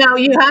 No,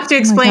 you have to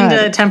explain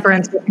to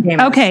Temperance what the game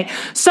is. Okay,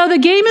 so the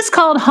game is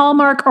called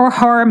Hallmark or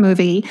Horror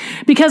Movie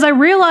because I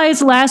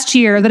realized last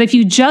year that if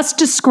you just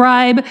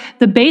describe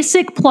the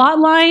basic plot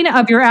line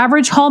of your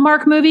average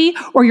Hallmark movie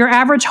or your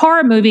average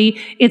horror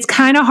movie, it's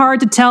kind of hard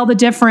to tell the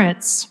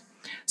difference.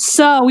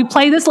 So we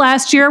played this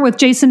last year with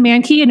Jason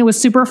Mankey, and it was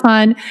super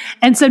fun.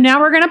 And so now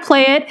we're going to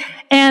play it,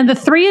 and the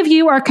three of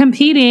you are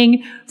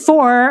competing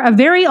for a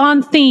very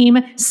on-theme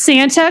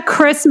Santa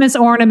Christmas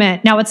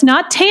ornament. Now, it's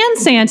not tan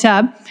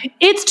Santa.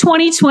 It's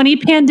 2020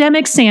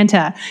 pandemic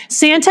Santa.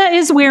 Santa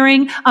is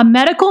wearing a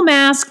medical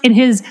mask, and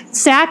his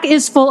sack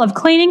is full of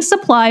cleaning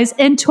supplies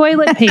and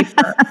toilet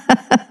paper.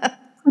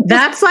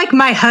 That's like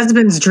my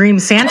husband's dream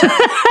Santa.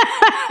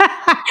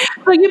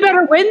 So you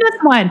better win this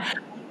one.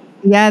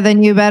 Yeah,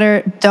 then you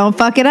better don't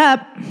fuck it up.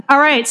 All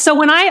right. So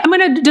when I'm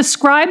going to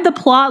describe the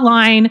plot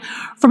line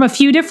from a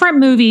few different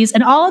movies,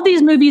 and all of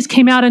these movies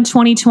came out in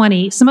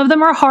 2020. Some of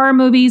them are horror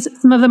movies.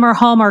 Some of them are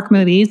Hallmark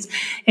movies.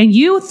 And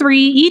you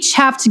three each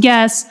have to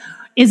guess,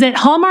 is it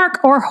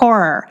Hallmark or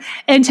horror?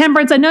 And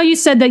Temperance, I know you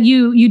said that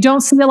you don't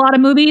see a lot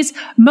of movies.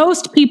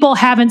 Most people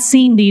haven't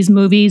seen these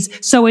movies,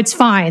 so it's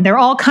fine. They're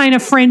all kind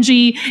of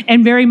fringy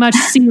and very much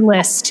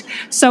C-list.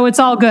 So it's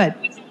all good.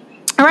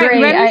 All right.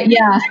 Great. Ready?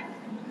 Yeah.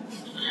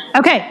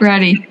 Okay.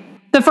 Ready.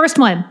 The first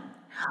one.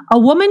 A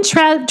woman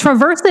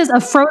traverses a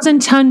frozen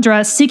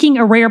tundra seeking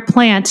a rare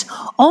plant,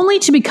 only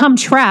to become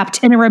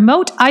trapped in a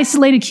remote,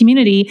 isolated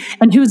community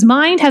and whose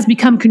mind has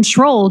become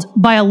controlled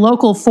by a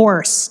local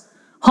force.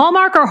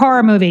 Hallmark or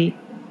horror movie?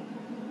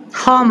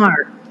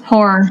 Hallmark.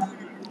 Horror.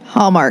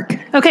 Hallmark.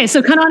 Okay,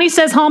 so Kanani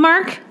says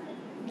Hallmark.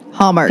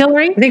 Hallmark.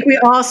 Hillary? I think we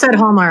all said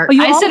Hallmark. Oh,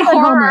 you I all said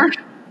horror.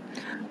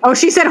 Oh,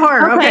 she said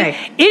horror. Okay.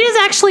 It is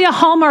actually a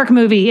Hallmark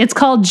movie. It's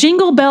called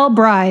Jingle Bell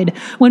Bride.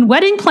 When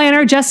wedding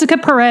planner Jessica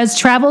Perez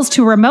travels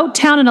to a remote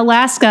town in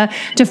Alaska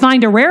to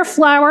find a rare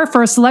flower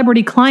for a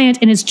celebrity client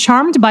and is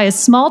charmed by a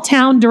small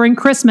town during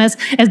Christmas,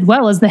 as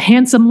well as the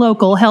handsome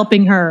local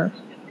helping her.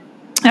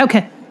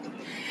 Okay.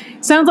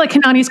 Sounds like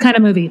Kanani's kind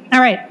of movie. All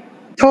right.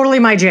 Totally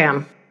my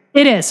jam.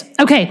 It is.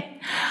 Okay.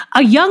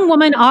 A young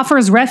woman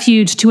offers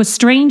refuge to a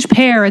strange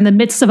pair in the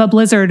midst of a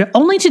blizzard,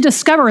 only to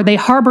discover they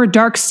harbor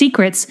dark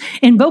secrets,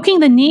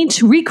 invoking the need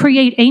to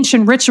recreate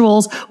ancient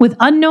rituals with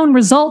unknown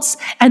results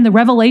and the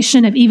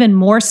revelation of even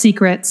more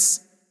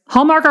secrets.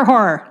 Hallmark or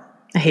horror?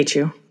 I hate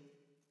you.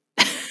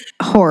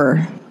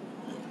 Horror.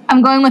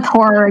 I'm going with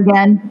horror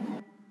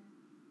again.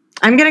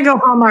 I'm going to go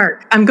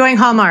Hallmark. I'm going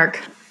Hallmark.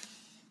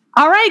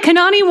 All right,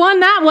 Kanani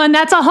won that one.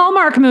 That's a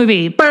Hallmark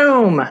movie.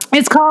 Boom.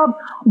 It's called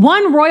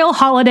One Royal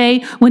Holiday.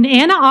 When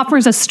Anna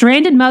offers a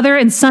stranded mother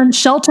and son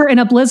shelter in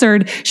a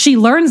blizzard, she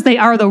learns they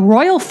are the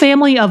royal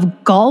family of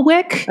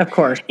Galwick. Of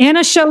course.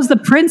 Anna shows the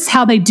prince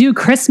how they do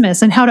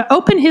Christmas and how to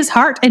open his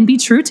heart and be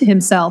true to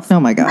himself. Oh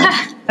my God.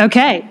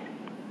 Okay.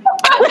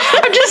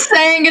 I'm just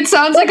saying, it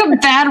sounds like a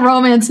bad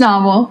romance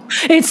novel.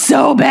 It's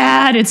so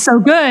bad. It's so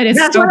good. It's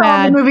That's so what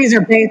bad. all the movies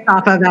are based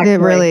off of,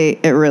 actually.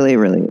 It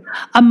really.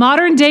 A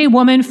modern day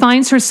woman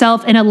finds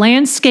herself in a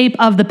landscape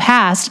of the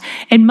past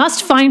and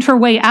must find her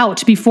way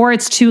out before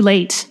it's too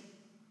late.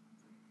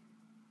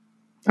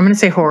 I'm going to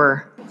say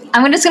horror.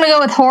 I'm just going to go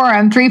with horror.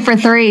 I'm 3 for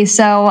 3,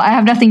 so I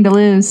have nothing to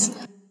lose.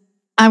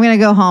 I'm going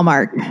to go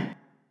Hallmark.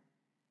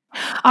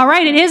 All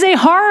right, it is a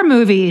horror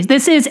movie.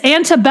 This is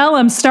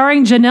Antebellum,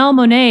 starring Janelle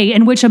Monáe,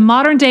 in which a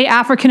modern-day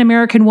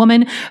African-American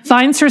woman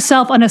finds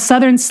herself on a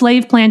southern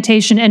slave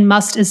plantation and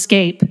must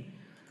escape.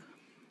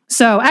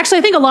 So, actually,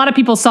 I think a lot of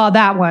people saw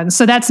that one.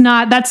 So that's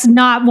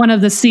not one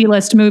of the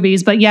C-list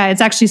movies, but yeah, it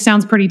actually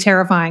sounds pretty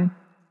terrifying.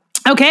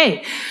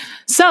 Okay,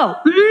 so,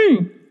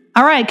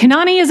 all right,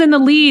 Kanani is in the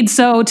lead,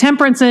 so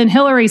Temperance and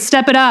Hillary,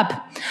 step it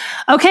up.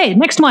 Okay,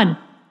 next one.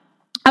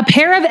 A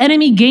pair of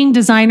enemy game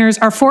designers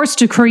are forced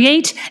to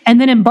create and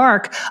then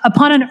embark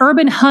upon an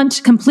urban hunt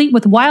complete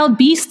with wild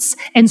beasts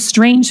and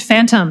strange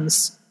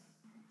phantoms.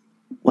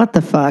 What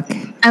the fuck?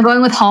 I'm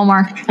going with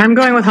Hallmark. I'm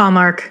going with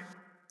Hallmark.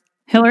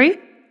 Hillary?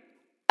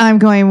 I'm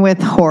going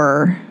with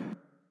horror.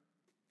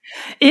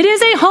 It is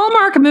a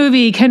Hallmark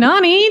movie.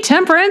 Kanani,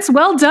 Temperance,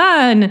 well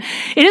done.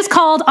 It is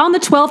called On the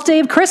 12th Day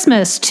of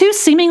Christmas. Two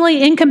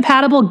seemingly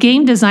incompatible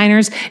game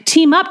designers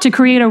team up to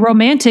create a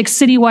romantic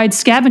citywide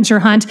scavenger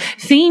hunt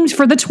themed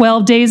for the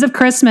 12 days of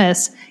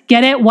Christmas.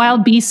 Get it?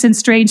 Wild beasts and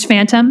strange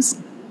phantoms?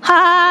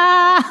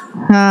 Ha!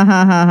 Ha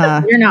ha ha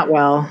ha. You're not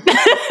well.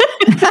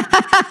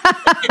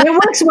 It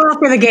works well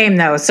for the game,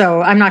 though,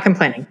 so I'm not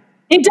complaining.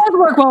 It does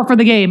work well for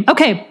the game.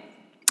 Okay.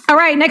 All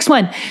right, next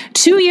one.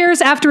 2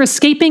 years after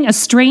escaping a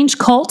strange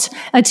cult,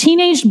 a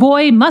teenage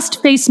boy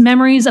must face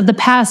memories of the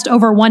past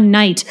over one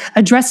night,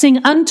 addressing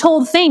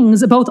untold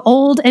things, both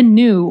old and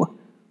new.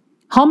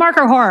 Hallmark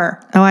or horror?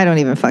 Oh, I don't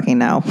even fucking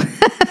know.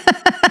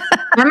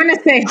 I'm going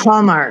to say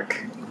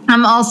Hallmark.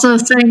 I'm also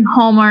saying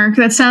Hallmark.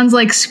 That sounds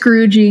like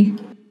Scroogey.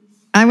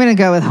 I'm going to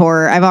go with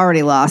horror. I've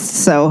already lost,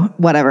 so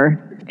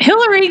whatever.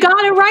 Hillary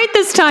got it right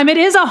this time. It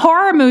is a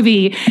horror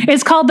movie.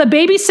 It's called The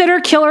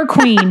Babysitter Killer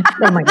Queen.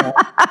 Oh my God.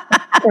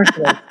 Of course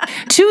it is.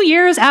 2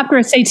 years after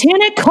a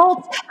satanic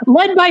cult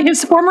led by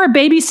his former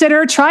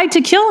babysitter tried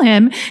to kill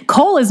him,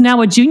 Cole is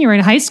now a junior in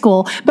high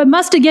school, but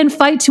must again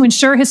fight to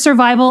ensure his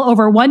survival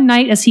over one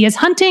night as he is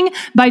hunting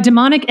by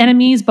demonic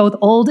enemies, both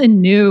old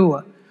and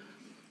new.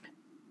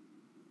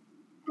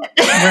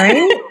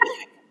 Right?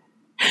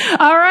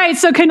 All right,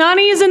 so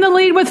Kanani is in the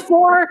lead with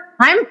 4.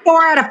 I'm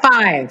 4 out of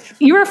 5.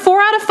 You were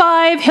 4 out of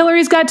 5.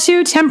 Hillary's got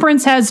 2.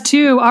 Temperance has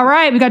 2. All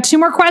right, we got 2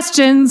 more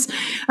questions.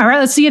 All right,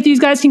 let's see if these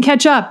guys can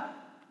catch up.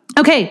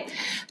 Okay,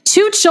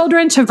 2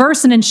 children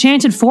traverse an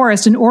enchanted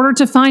forest in order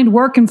to find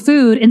work and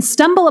food and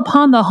stumble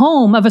upon the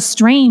home of a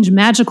strange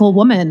magical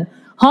woman.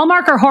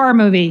 Hallmark or horror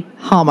movie?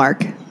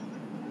 Hallmark.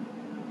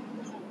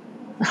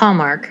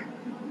 Hallmark.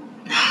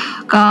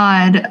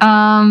 God.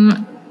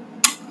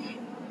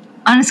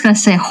 I'm just going to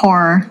say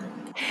horror.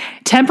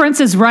 Temperance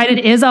is right.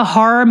 It is a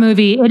horror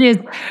movie. It is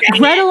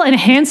Gretel and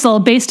Hansel,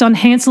 based on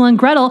Hansel and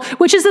Gretel,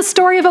 which is the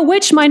story of a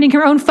witch minding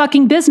her own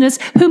fucking business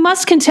who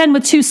must contend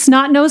with 2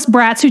 snot-nosed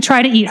brats who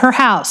try to eat her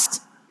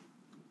house.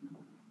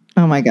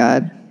 Oh my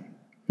God.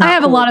 I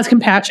have a lot of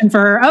compassion for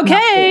her.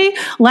 Okay,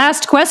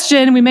 last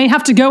question. We may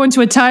have to go into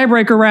a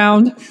tiebreaker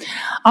round.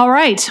 All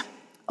right.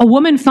 A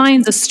woman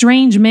finds a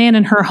strange man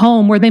in her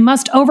home where they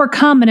must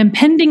overcome an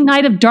impending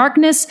night of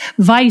darkness,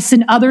 vice,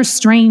 and other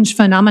strange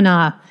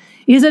phenomena.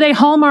 Is it a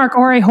Hallmark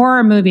or a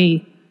horror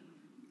movie?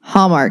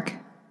 Hallmark.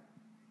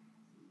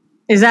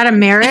 Is that a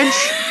marriage?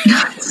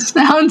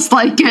 Sounds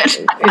like it.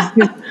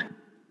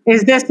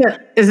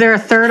 Is there a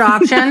third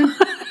option?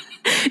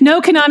 No,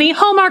 Kanani.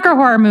 Hallmark or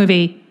horror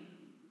movie?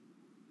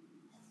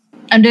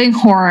 I'm doing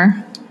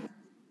horror.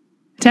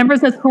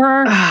 Temperance says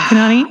horror.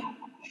 Kanani?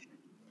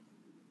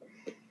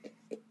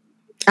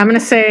 I'm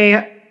gonna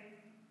say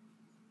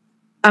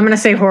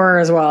horror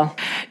as well.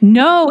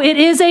 No, it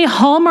is a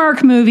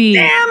Hallmark movie.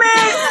 Damn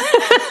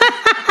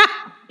it!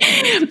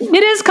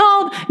 It is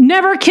called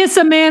Never Kiss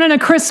a Man in a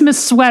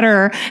Christmas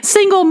Sweater.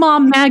 Single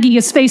mom Maggie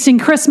is facing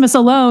Christmas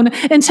alone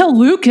until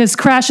Lucas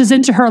crashes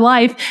into her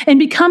life and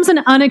becomes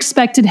an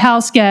unexpected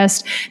house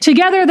guest.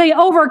 Together they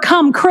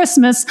overcome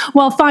Christmas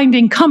while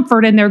finding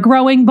comfort in their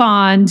growing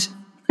bond.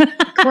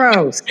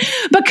 Gross.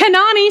 But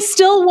Kanani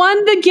still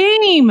won the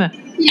game.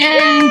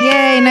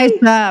 Yay, nice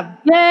job.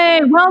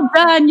 Yay, well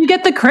done. You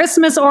get the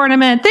Christmas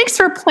ornament. Thanks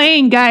for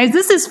playing, guys.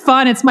 This is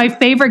fun. It's my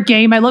favorite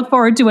game. I look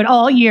forward to it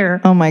all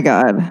year. Oh my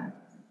God.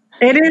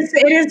 It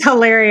is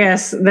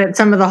hilarious that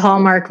some of the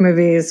Hallmark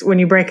movies, when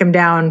you break them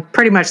down,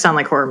 pretty much sound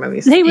like horror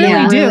movies. They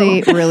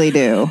really do. Really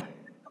do.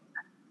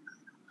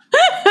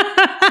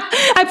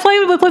 I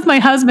played with my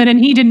husband and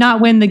he did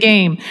not win the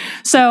game.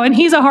 So, and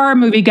he's a horror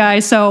movie guy.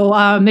 So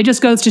it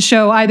just goes to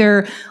show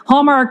either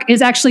Hallmark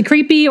is actually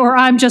creepy or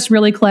I'm just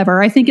really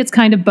clever. I think it's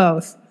kind of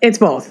both. It's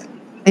both.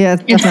 Yeah,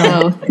 It's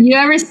both. You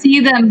ever see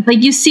them?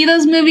 Like, you see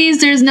those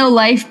movies, there's no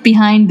life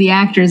behind the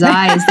actor's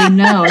eyes. They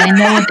know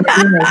what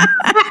they're doing.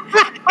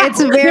 It's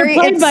so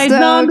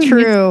zombies.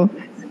 true.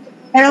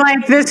 They're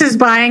like, this is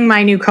buying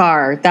my new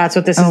car. That's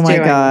what this is doing.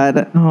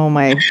 Oh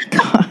my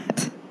God.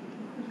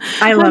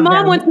 I love My mom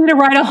them. wants me to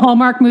write a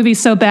Hallmark movie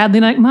so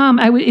badly. Like, Mom,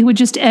 it would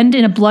just end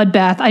in a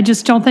bloodbath. I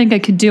just don't think I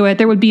could do it.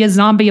 There would be a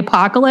zombie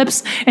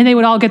apocalypse and they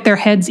would all get their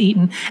heads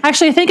eaten.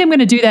 Actually, I think I'm going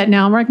to do that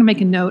now. I'm going to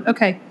make a note.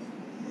 Okay.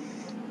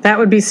 That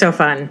would be so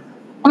fun.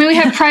 I mean, we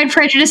have Pride,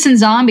 Prejudice, and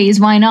Zombies.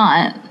 Why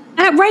not?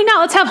 Right now,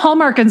 let's have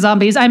Hallmark and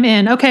zombies. I'm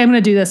in. Okay, I'm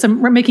going to do this.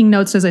 I'm making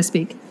notes as I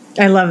speak.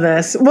 I love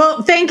this.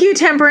 Well, thank you,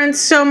 Temperance,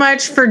 so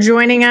much for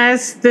joining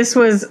us. This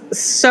was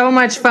so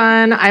much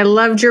fun. I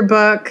loved your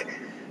book.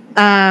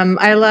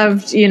 I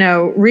loved,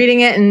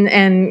 reading it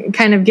and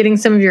kind of getting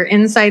some of your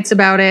insights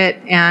about it.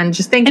 And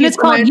just thank you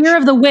so much. And it's called Year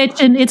of the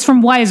Witch, and it's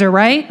from Wiser,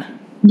 right?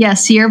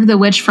 Yes, Year of the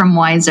Witch from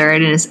Wiser.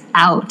 It is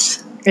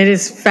out. It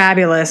is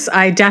fabulous.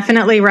 I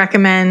definitely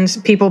recommend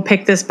people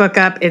pick this book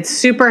up. It's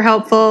super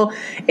helpful.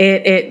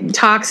 It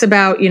talks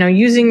about,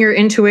 using your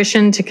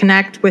intuition to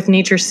connect with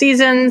nature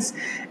seasons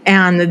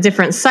and the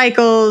different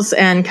cycles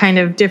and kind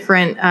of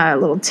different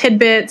little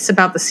tidbits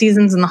about the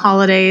seasons and the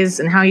holidays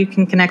and how you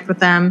can connect with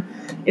them.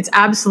 It's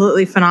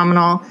absolutely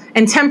phenomenal.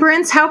 And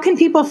Temperance, how can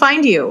people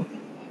find you?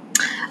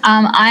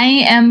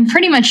 I am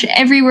pretty much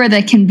everywhere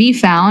that can be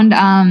found.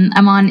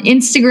 I'm on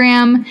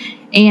Instagram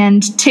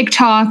and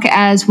TikTok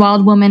as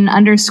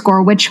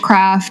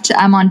wildwoman_witchcraft.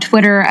 I'm on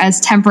Twitter as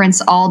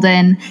Temperance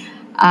Alden.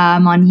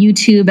 I'm on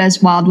YouTube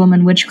as Wild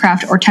Woman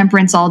Witchcraft or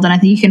Temperance Alden. I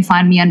think you can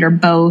find me under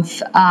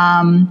both.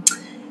 I'm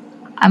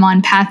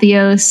on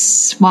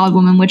Pathos, Wild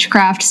Woman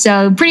Witchcraft.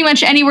 So pretty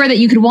much anywhere that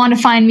you could want to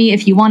find me,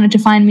 if you wanted to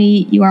find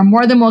me, you are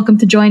more than welcome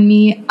to join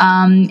me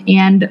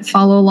and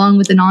follow along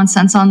with the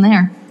nonsense on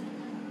there.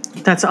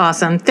 That's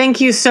awesome.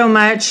 Thank you so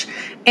much.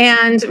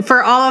 And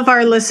for all of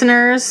our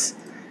listeners,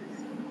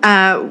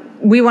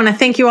 We want to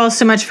thank you all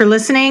so much for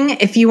listening.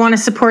 If you want to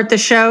support the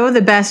show,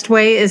 the best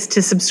way is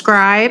to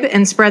subscribe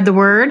and spread the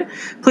word.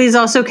 Please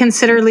also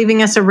consider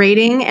leaving us a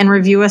rating and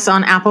review us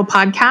on Apple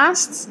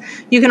Podcasts.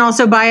 You can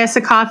also buy us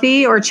a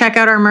coffee or check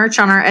out our merch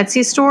on our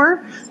Etsy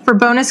store. For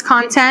bonus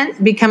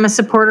content, become a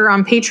supporter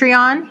on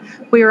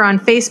Patreon. We are on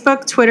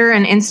Facebook, Twitter,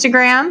 and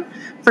Instagram.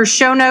 For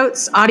show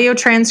notes, audio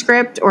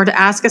transcript, or to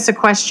ask us a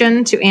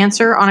question to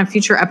answer on a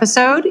future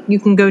episode, you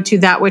can go to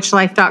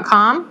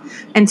thatwitchlife.com.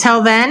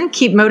 Until then,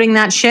 keep moding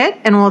that shit,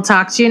 and we'll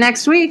talk to you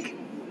next week.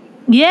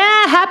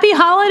 Yeah, happy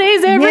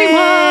holidays, everyone!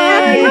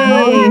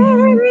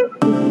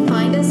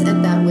 Find us at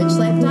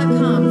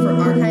thatwitchlife.com for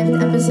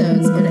archived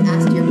episodes or to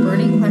ask your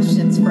burning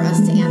questions for us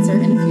to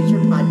answer in a future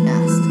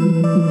podcast.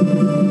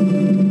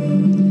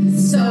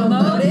 So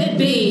mote it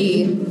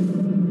be.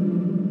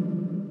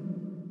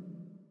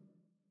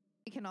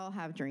 We can all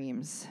have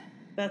dreams.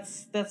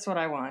 That's what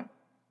I want.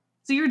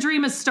 So your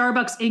dream is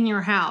Starbucks in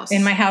your house.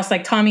 In my house,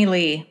 like Tommy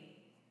Lee.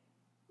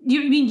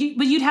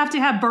 But you'd have to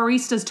have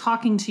baristas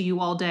talking to you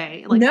all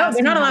day. No,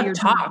 they're not allowed to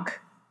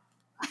talk.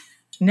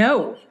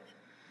 No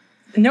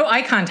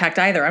eye contact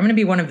either. I'm going to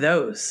be one of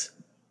those.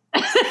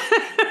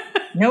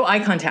 No eye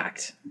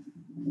contact.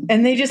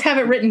 And they just have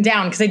it written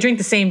down because they drink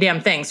the same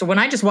damn thing. So when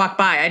I just walk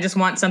by, I just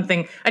want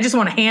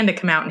a hand to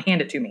come out and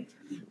hand it to me.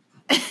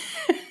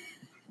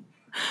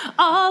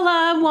 All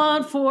I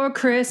want for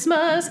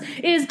Christmas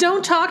is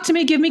don't talk to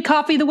me, give me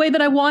coffee the way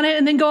that I want it,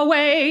 and then go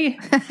away.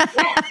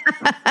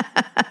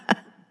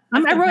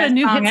 I wrote a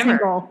new hit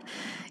single.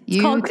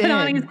 It's called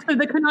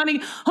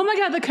Kanani. Oh my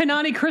God, the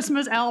Kanani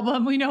Christmas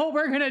album. We know what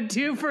we're going to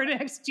do for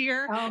next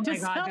year. Oh my God,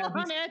 sell that on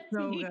was Etsy.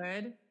 so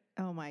good.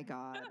 Oh my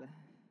God.